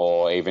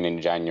 or even in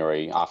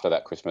January after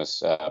that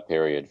Christmas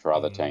period for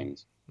other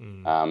teams.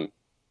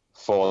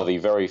 For the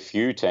very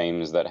few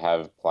teams that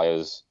have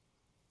players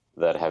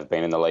that have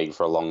been in the league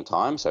for a long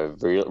time, so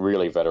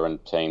really veteran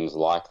teams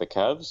like the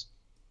Cavs,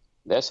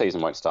 their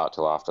season won't start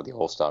till after the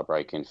All-Star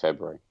break in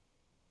February.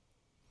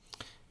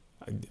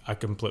 I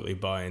completely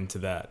buy into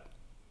that.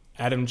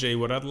 Adam G,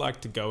 what I'd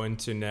like to go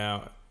into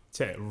now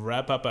to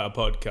wrap up our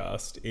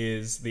podcast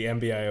is the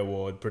NBA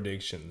award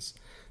predictions.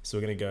 So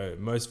we're going to go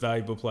most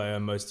valuable player,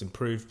 most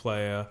improved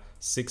player,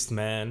 sixth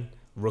man,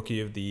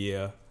 rookie of the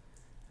year,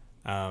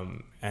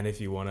 and if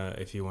you wanna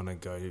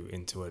go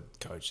into a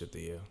coach of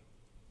the year.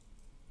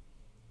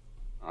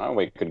 All right,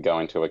 we could go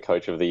into a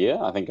coach of the year.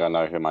 I think I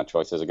know who my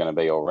choices are going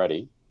to be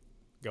already.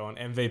 Go on,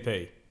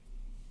 MVP.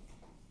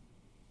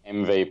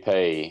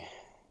 MVP.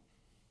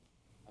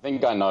 I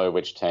think I know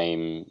which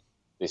team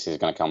this is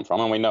going to come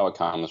from, and we know it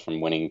comes from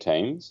winning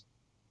teams.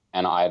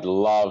 And I'd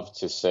love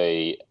to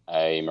see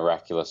a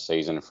miraculous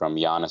season from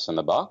Giannis and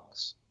the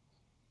Bucks,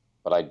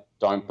 but I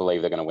don't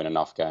believe they're going to win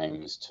enough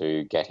games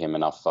to get him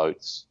enough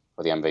votes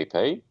for the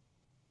MVP.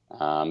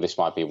 This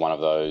might be one of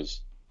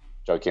those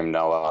Joakim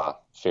Noah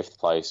 5th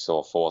place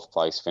or 4th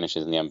place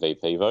finishes in the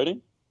MVP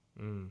voting.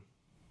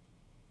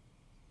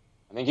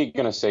 I think you're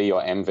going to see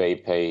your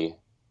MVP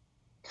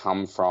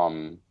come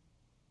from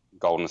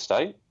Golden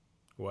State.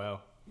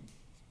 Wow.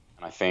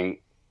 And I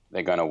think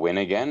they're going to win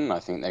again. I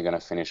think they're going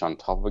to finish on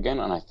top again.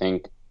 And I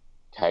think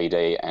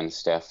KD and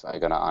Steph are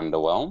going to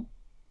underwhelm.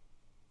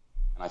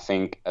 And I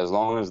think as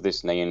long as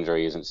this knee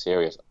injury isn't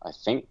serious, I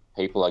think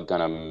people are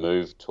going to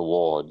move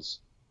towards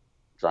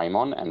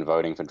Draymond and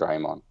voting for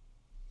Draymond.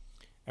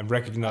 And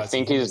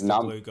recognizing he's the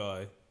blue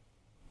guy.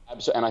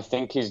 Absolutely. And I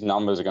think his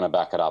numbers are going to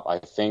back it up. I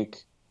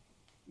think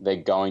they're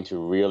going to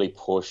really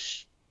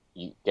push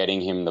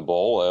getting him the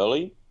ball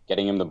early,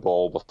 getting him the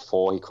ball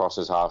before he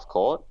crosses half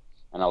court,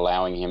 and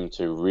allowing him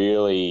to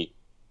really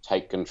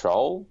take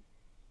control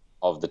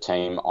of the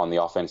team on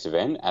the offensive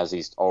end as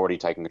he's already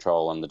taken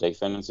control on the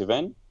defensive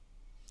end.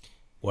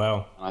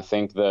 Wow. And I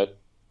think that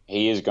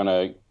he is going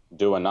to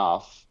do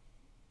enough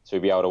to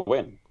be able to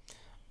win.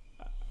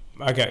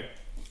 Okay.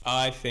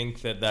 I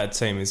think that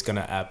team is going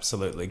to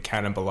absolutely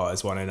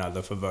cannibalize one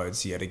another for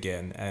votes yet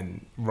again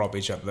and rob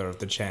each other of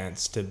the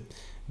chance to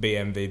be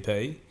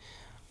MVP.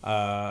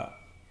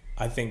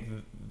 I think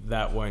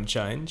that won't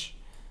change.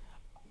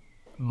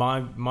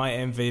 My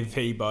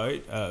MVP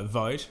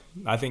vote,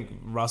 I think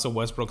Russell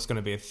Westbrook's going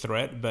to be a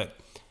threat, but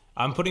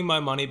I'm putting my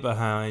money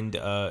behind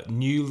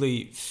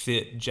newly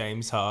fit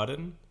James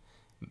Harden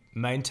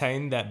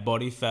Maintain that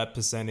body fat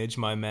percentage,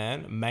 my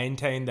man.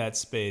 Maintain that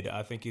speed.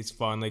 I think he's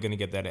finally going to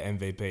get that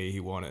MVP he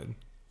wanted.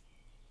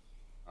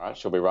 All right,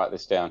 shall we write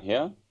this down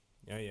here?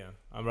 Yeah.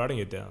 I'm writing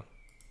it down.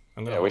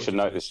 I'm gonna Yeah, we hold should you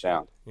to note this shit.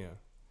 down. Yeah.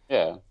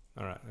 Yeah.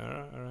 All right.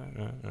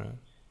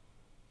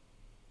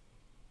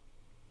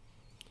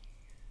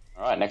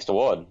 All right, next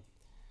award.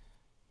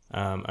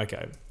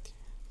 Okay.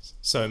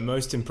 So,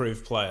 most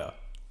improved player.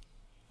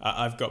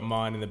 I've got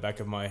mine in the back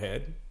of my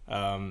head.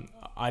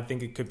 I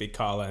think it could be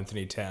Karl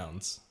Anthony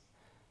Towns.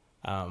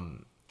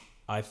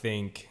 I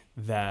think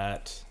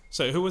that...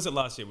 So, who was it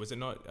last year? Was it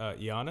not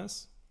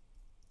Giannis?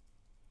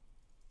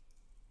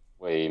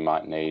 We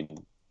might need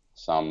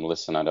some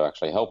listener to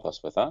actually help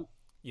us with that.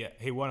 Yeah,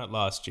 he won it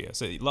last year.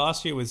 So,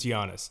 last year was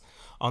Giannis.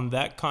 On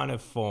that kind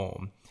of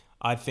form,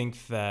 I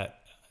think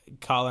that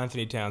Karl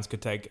Anthony Towns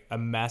could take a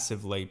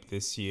massive leap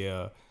this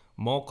year.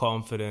 More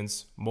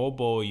confidence, more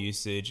ball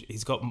usage.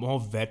 He's got more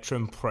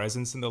veteran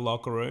presence in the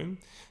locker room.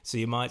 So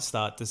you might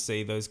start to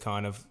see those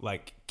kind of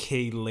like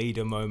key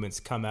leader moments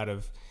come out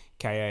of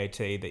KAT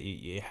that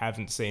you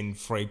haven't seen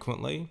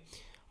frequently.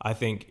 I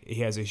think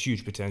he has a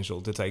huge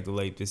potential to take the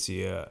leap this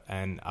year,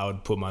 and I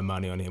would put my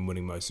money on him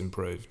winning most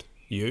improved.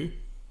 You?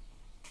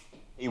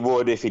 He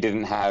would if he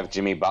didn't have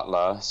Jimmy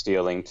Butler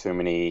stealing too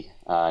many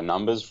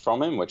numbers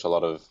from him, which a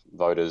lot of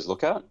voters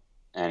look at.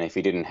 And if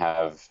he didn't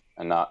have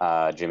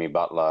Jimmy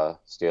Butler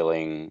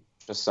stealing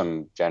just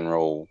some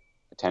general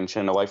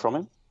attention away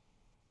from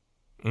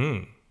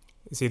him.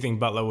 So you think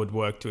Butler would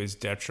work to his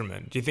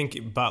detriment? Do you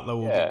think Butler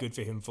will be good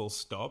for him full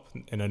stop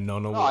in a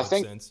non-award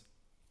sense?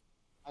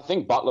 I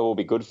think Butler will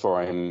be good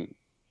for him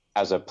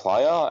as a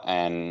player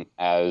and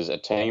as a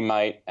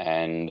teammate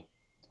and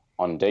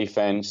on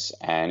defense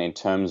and in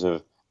terms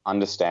of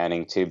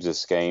understanding Tibbs'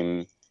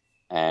 scheme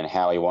and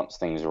how he wants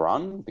things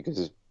run,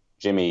 because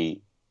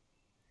Jimmy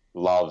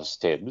loves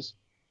Tibbs.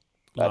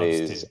 That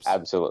is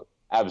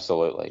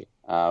absolutely.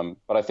 But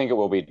I think it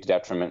will be a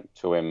detriment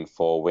to him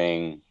for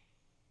winning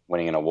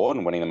an award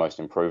and winning the most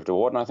improved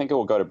award. And I think it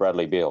will go to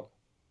Bradley Beal.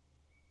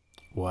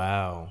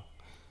 Wow.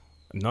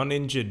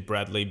 Non-injured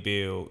Bradley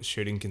Beal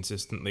shooting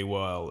consistently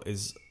well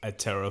is a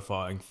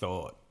terrifying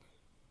thought.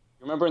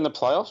 You remember in the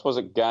playoffs, was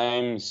it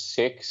game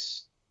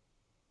 6?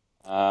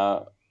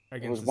 Against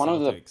it was the one Celtics.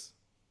 of the...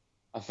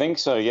 I think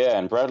so, yeah.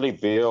 And Bradley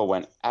Beal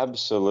went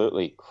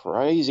absolutely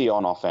crazy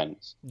on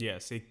offense.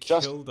 Yes, he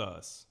killed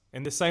us.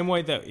 In the same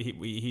way that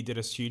he did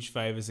us huge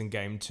favors in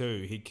game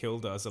 2, he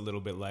killed us a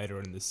little bit later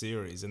in the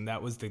series. And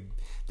that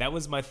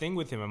was my thing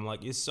with him. I'm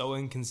like, you're so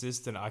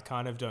inconsistent. I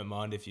kind of don't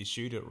mind if you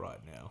shoot it right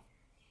now.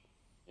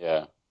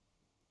 Yeah.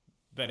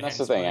 But that's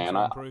the thing, and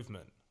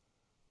improvement.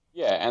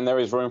 Yeah, and there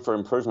is room for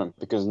improvement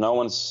because no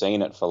one's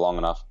seen it for long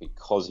enough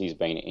because he's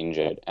been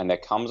injured. And there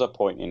comes a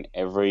point in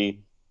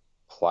every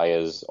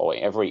player's or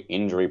every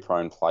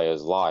injury-prone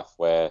player's life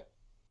where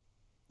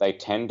they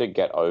tend to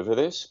get over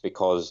this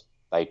because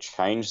they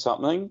change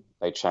something,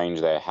 they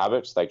change their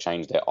habits, they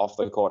change their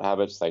off-the-court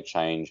habits, they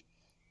change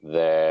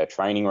their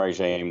training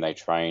regime, they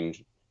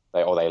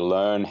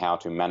learn how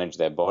to manage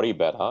their body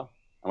better.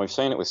 And we've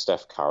seen it with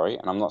Steph Curry,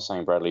 and I'm not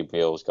saying Bradley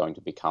Beal is going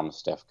to become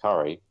Steph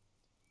Curry,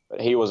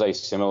 but he was a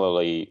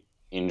similarly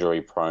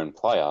injury-prone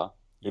player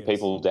who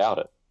people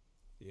doubted.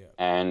 Yeah.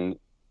 And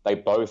they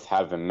both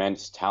have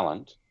immense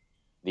talent.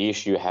 The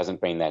issue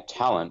hasn't been their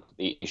talent.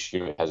 The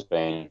issue has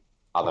been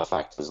other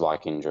factors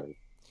like injury.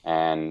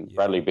 And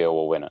Bradley Beal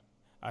will win it.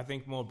 I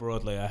think more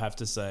broadly, I have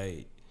to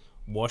say,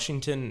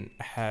 Washington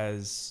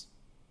has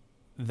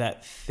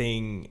that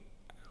thing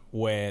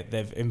where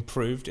they've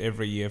improved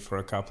every year for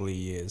a couple of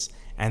years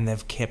and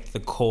they've kept the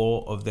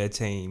core of their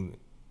team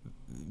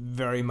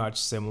very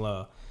much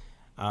similar.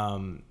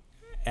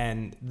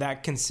 And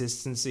that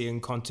consistency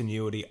and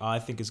continuity, I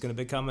think, is going to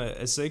become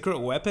a secret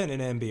weapon in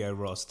NBA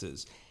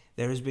rosters.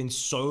 There has been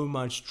so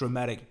much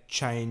dramatic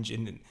change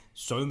in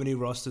so many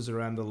rosters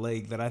around the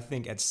league that I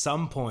think at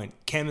some point,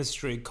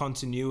 chemistry,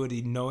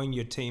 continuity, knowing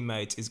your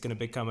teammates is going to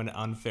become an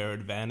unfair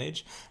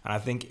advantage. And I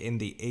think in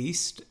the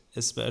East,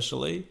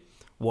 especially,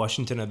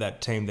 Washington are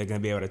that team, they're going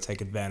to be able to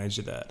take advantage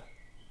of that.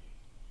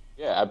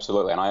 Yeah,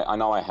 absolutely. And I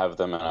know I have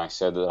them, and I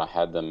said that I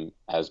had them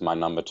as my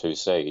number 2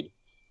 seed.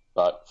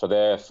 But for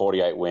their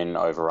 48-win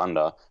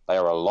over-under, they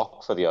are a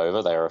lock for the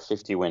over. They are a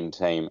 50-win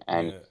team.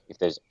 And if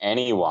there's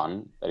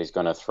anyone that is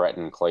going to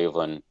threaten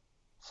Cleveland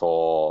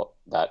for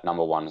that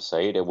number 1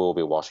 seed, it will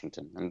be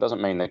Washington. And it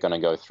doesn't mean they're going to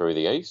go through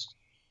the East.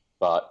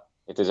 But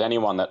if there's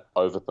anyone that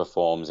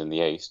overperforms in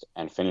the East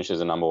and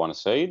finishes a number 1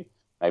 seed,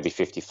 maybe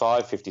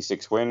 55,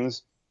 56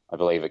 wins, I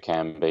believe it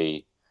can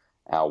be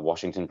our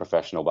Washington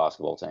professional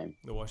basketball team.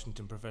 The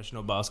Washington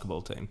professional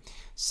basketball team.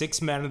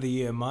 6th man of the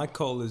year. My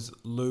call is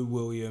Lou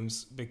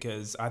Williams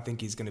because I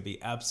think he's going to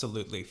be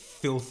absolutely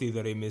filthy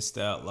that he missed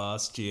out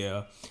last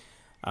year.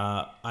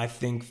 I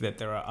think that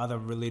there are other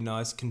really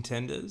nice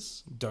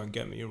contenders. Don't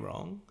get me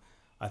wrong.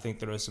 I think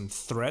there are some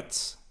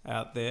threats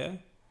out there.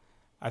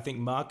 I think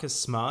Marcus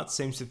Smart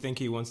seems to think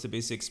he wants to be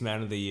 6th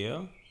man of the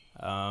year.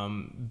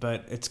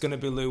 But it's going to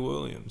be Lou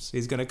Williams.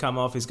 He's going to come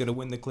off. He's going to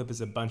win the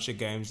Clippers a bunch of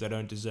games they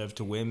don't deserve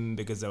to win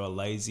because they were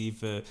lazy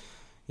for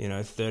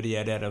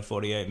 38 out of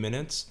 48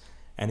 minutes,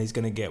 and he's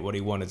going to get what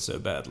he wanted so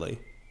badly.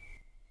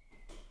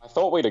 I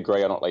thought we'd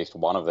agree on at least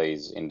one of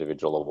these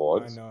individual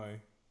awards. I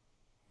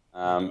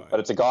know. But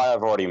it's a guy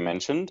I've already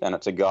mentioned, and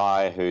it's a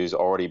guy who's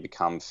already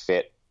become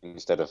fit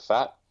instead of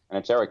fat, and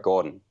it's Eric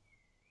Gordon.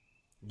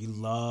 You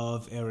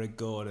love Eric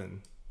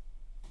Gordon.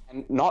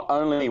 And not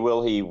only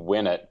will he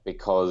win it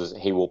because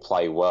he will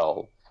play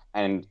well,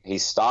 and he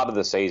started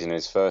the season in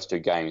his first 2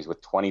 games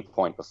with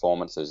 20-point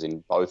performances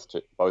in both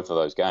of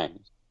those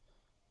games,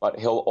 but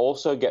he'll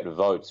also get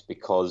votes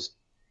because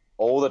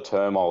all the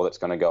turmoil that's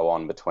going to go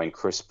on between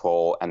Chris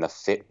Paul and the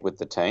fit with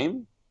the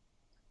team,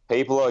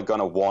 people are going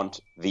to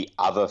want the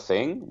other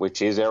thing,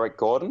 which is Eric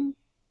Gordon.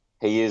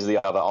 He is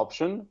the other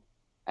option.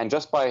 And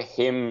just by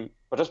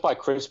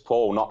Chris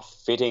Paul not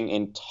fitting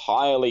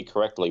entirely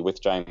correctly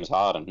with James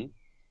Harden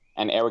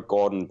and Eric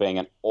Gordon being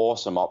an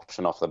awesome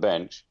option off the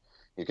bench,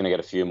 he's going to get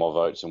a few more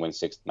votes and win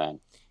 6th man.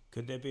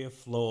 Could there be a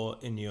flaw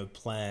in your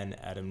plan,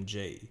 Adam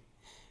G?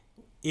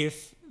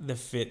 If the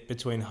fit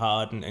between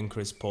Harden and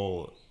Chris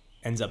Paul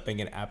ends up being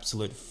an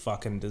absolute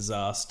fucking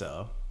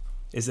disaster,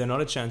 is there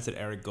not a chance that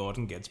Eric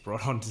Gordon gets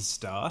brought on to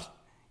start?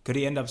 Could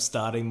he end up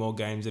starting more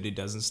games that he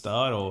doesn't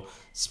start, or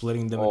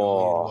splitting them in a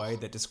weird way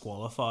that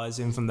disqualifies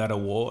him from that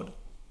award?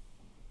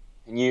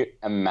 Can you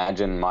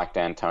imagine Mike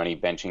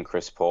D'Antoni benching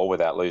Chris Paul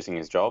without losing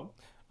his job?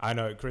 I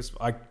know,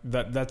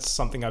 that's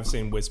something I've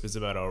seen whispers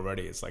about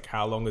already. It's like,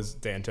 how long is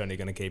D'Antoni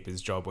going to keep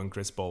his job when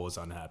Chris Paul is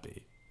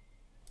unhappy?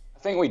 I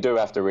think we do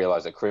have to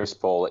realise that Chris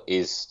Paul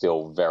is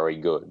still very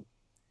good.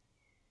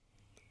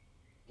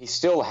 He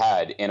still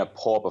had, in a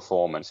poor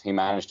performance, he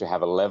managed to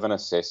have 11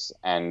 assists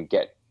and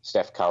get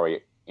Steph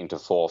Curry into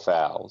 4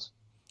 fouls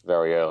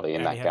very early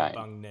in that game. And he had a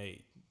bung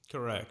knee.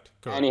 Correct.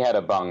 And he had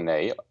a bung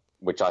knee,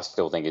 which I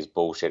still think is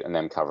bullshit and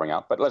them covering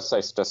up. But let's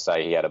just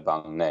say he had a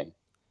bung knee.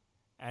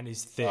 And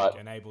he's thick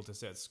and able to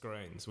set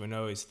screens. We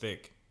know he's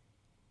thick.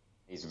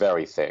 He's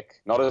very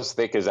thick. Not as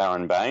thick as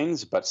Aaron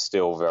Baines, but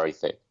still very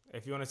thick.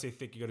 If you want to see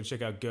thick, you got to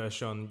check out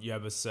Gershon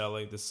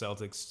Yabusele, the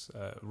Celtics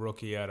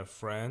rookie out of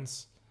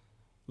France.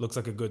 Looks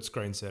like a good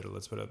screen setter,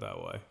 let's put it that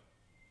way.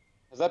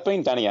 Has that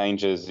been Danny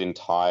Ainge's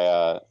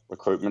entire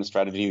recruitment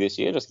strategy this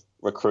year? Just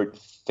recruit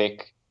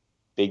thick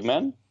big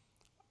men?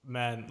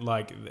 Man,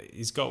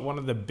 he's got one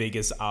of the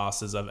biggest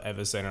asses I've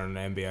ever seen on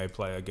an NBA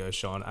player,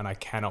 Gershon, and I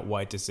cannot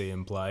wait to see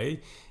him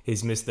play.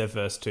 He's missed their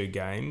first 2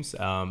 games,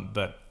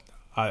 but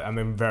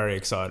I'm very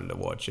excited to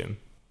watch him.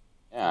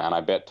 Yeah, and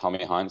I bet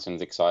Tommy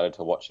Heinsohn's excited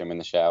to watch him in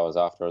the showers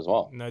after as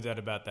well. No doubt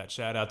about that.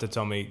 Shout out to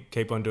Tommy.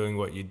 Keep on doing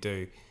what you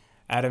do.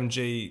 Adam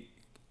G,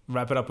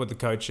 wrap it up with the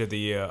Coach of the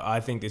Year.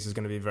 I think this is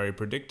going to be very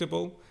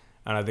predictable,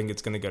 and I think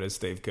it's going to go to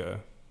Steve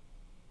Kerr.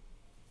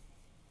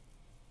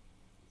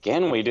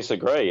 Again, we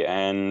disagree,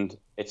 and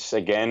it's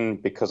again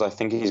because I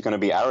think he's going to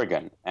be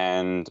arrogant.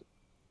 And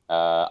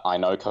I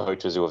know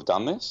coaches who have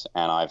done this,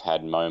 and I've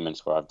had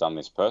moments where I've done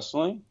this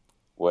personally,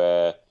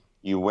 where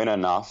you win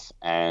enough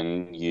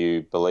and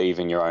you believe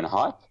in your own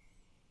hype,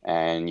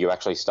 and you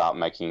actually start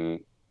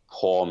making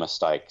poor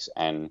mistakes,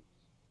 and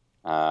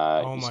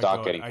you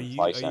start getting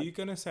complacent. Are you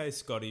going to say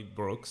Scotty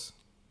Brooks?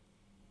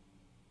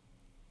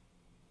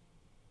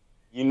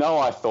 You know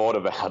I thought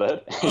about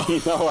it.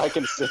 You know I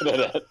considered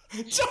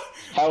it.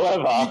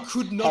 However... You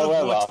could not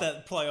have watched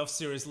that playoff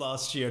series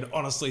last year and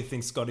honestly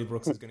think Scotty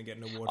Brooks is going to get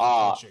an award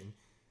for coaching.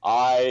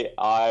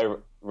 I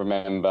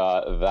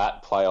remember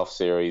that playoff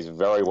series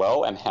very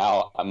well and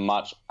how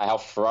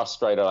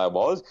frustrated I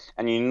was.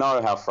 And you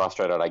know how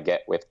frustrated I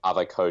get with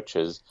other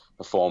coaches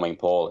performing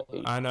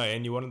poorly. I know,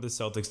 and you wanted the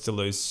Celtics to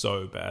lose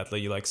so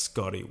badly. You're like,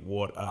 Scotty,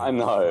 what are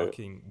you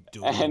fucking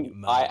doing, and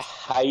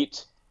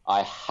mate?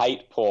 I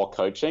hate poor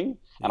coaching,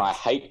 and I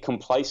hate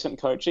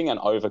complacent coaching and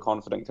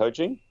overconfident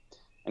coaching.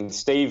 And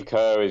Steve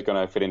Kerr is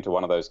going to fit into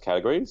one of those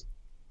categories,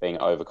 being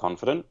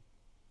overconfident.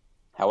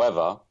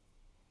 However,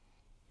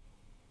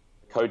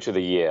 Coach of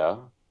the Year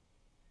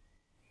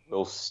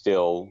will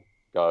still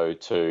go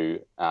to,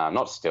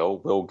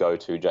 will go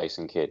to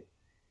Jason Kidd.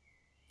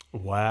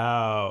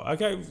 Wow.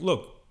 Okay,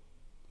 look,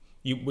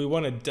 we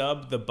want to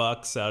dub the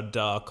Bucks our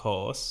dark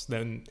horse,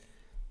 then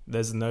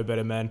there's no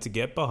better man to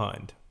get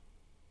behind.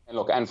 And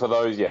look, and for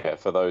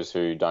those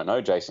who don't know,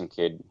 Jason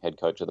Kidd, head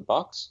coach of the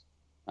Bucks,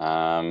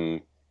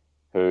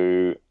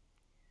 who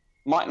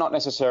might not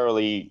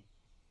necessarily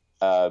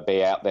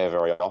be out there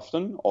very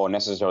often or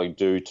necessarily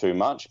do too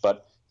much,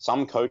 but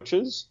some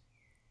coaches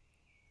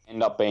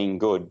end up being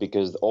good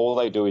because all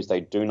they do is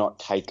they do not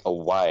take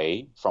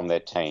away from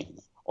their team,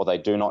 or they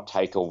do not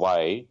take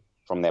away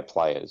from their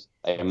players.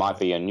 They might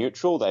be a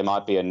neutral, they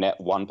might be a net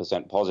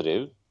 1%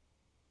 positive,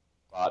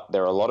 but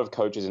there are a lot of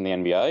coaches in the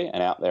NBA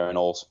and out there in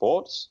all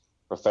sports,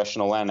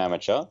 professional and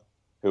amateur,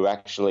 who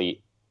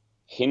actually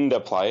hinder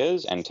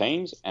players and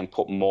teams and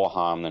put more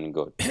harm than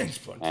good.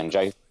 And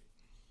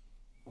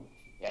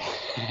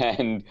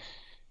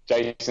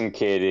Jason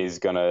Kidd is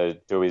going to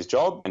do his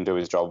job and do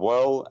his job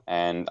well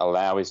and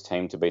allow his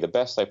team to be the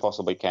best they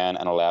possibly can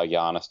and allow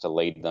Giannis to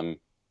lead them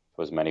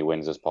to as many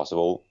wins as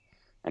possible,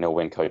 and he'll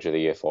win Coach of the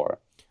Year for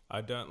it.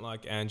 I don't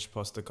like Ange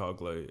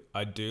Postecoglou.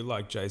 I do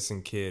like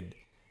Jason Kidd.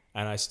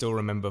 And I still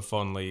remember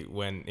fondly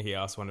when he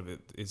asked one of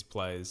his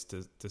players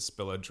to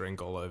spill a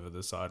drink all over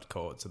the side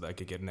court so they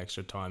could get an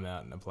extra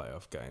timeout in a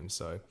playoff game.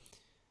 So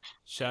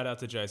shout out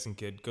to Jason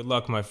Kidd. Good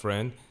luck, my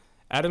friend.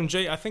 Adam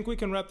G, I think we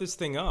can wrap this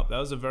thing up. That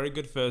was a very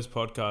good first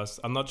podcast.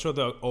 I'm not sure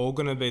they're all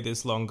going to be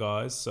this long,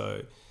 guys.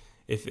 So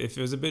if it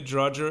was a bit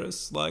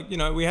drudgerous,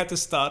 we had to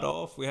start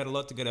off. We had a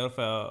lot to get off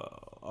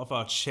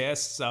our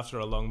chests after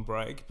a long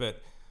break.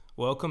 But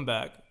welcome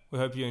back. We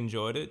hope you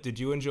enjoyed it. Did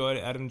you enjoy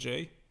it, Adam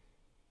G?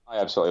 I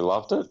absolutely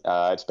loved it.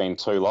 It's been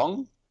too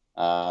long.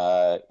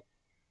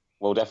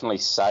 We'll definitely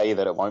say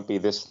that it won't be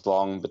this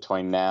long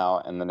between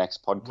now and the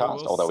next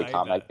podcast, although we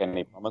can't make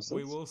any promises.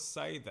 We will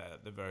say that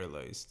at the very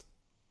least.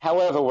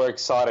 However, we're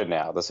excited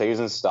now. The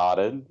season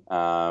started.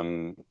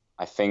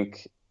 I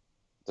think,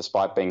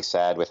 despite being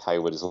sad with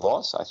Hayward's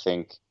loss, I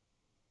think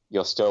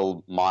you're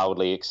still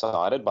mildly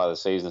excited by the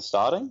season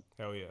starting.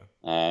 Hell yeah.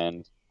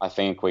 And I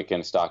think we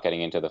can start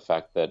getting into the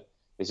fact that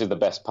this is the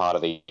best part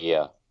of the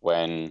year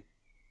when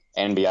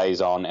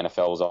NBA's on,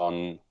 NFL's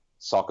on,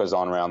 soccer's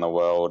on around the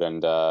world,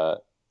 and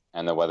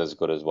the weather's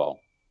good as well.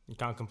 You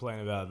can't complain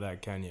about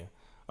that, can you?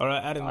 All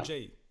right, Adam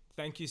G,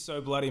 thank you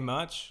so bloody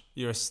much.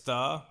 You're a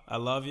star. I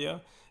love you.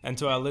 And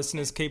to our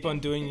listeners, keep on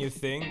doing your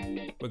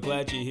thing. We're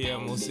glad you're here,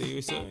 and we'll see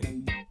you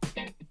soon.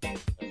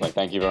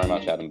 Thank you very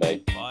much, Adam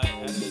B. Bye,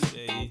 Adam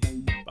G.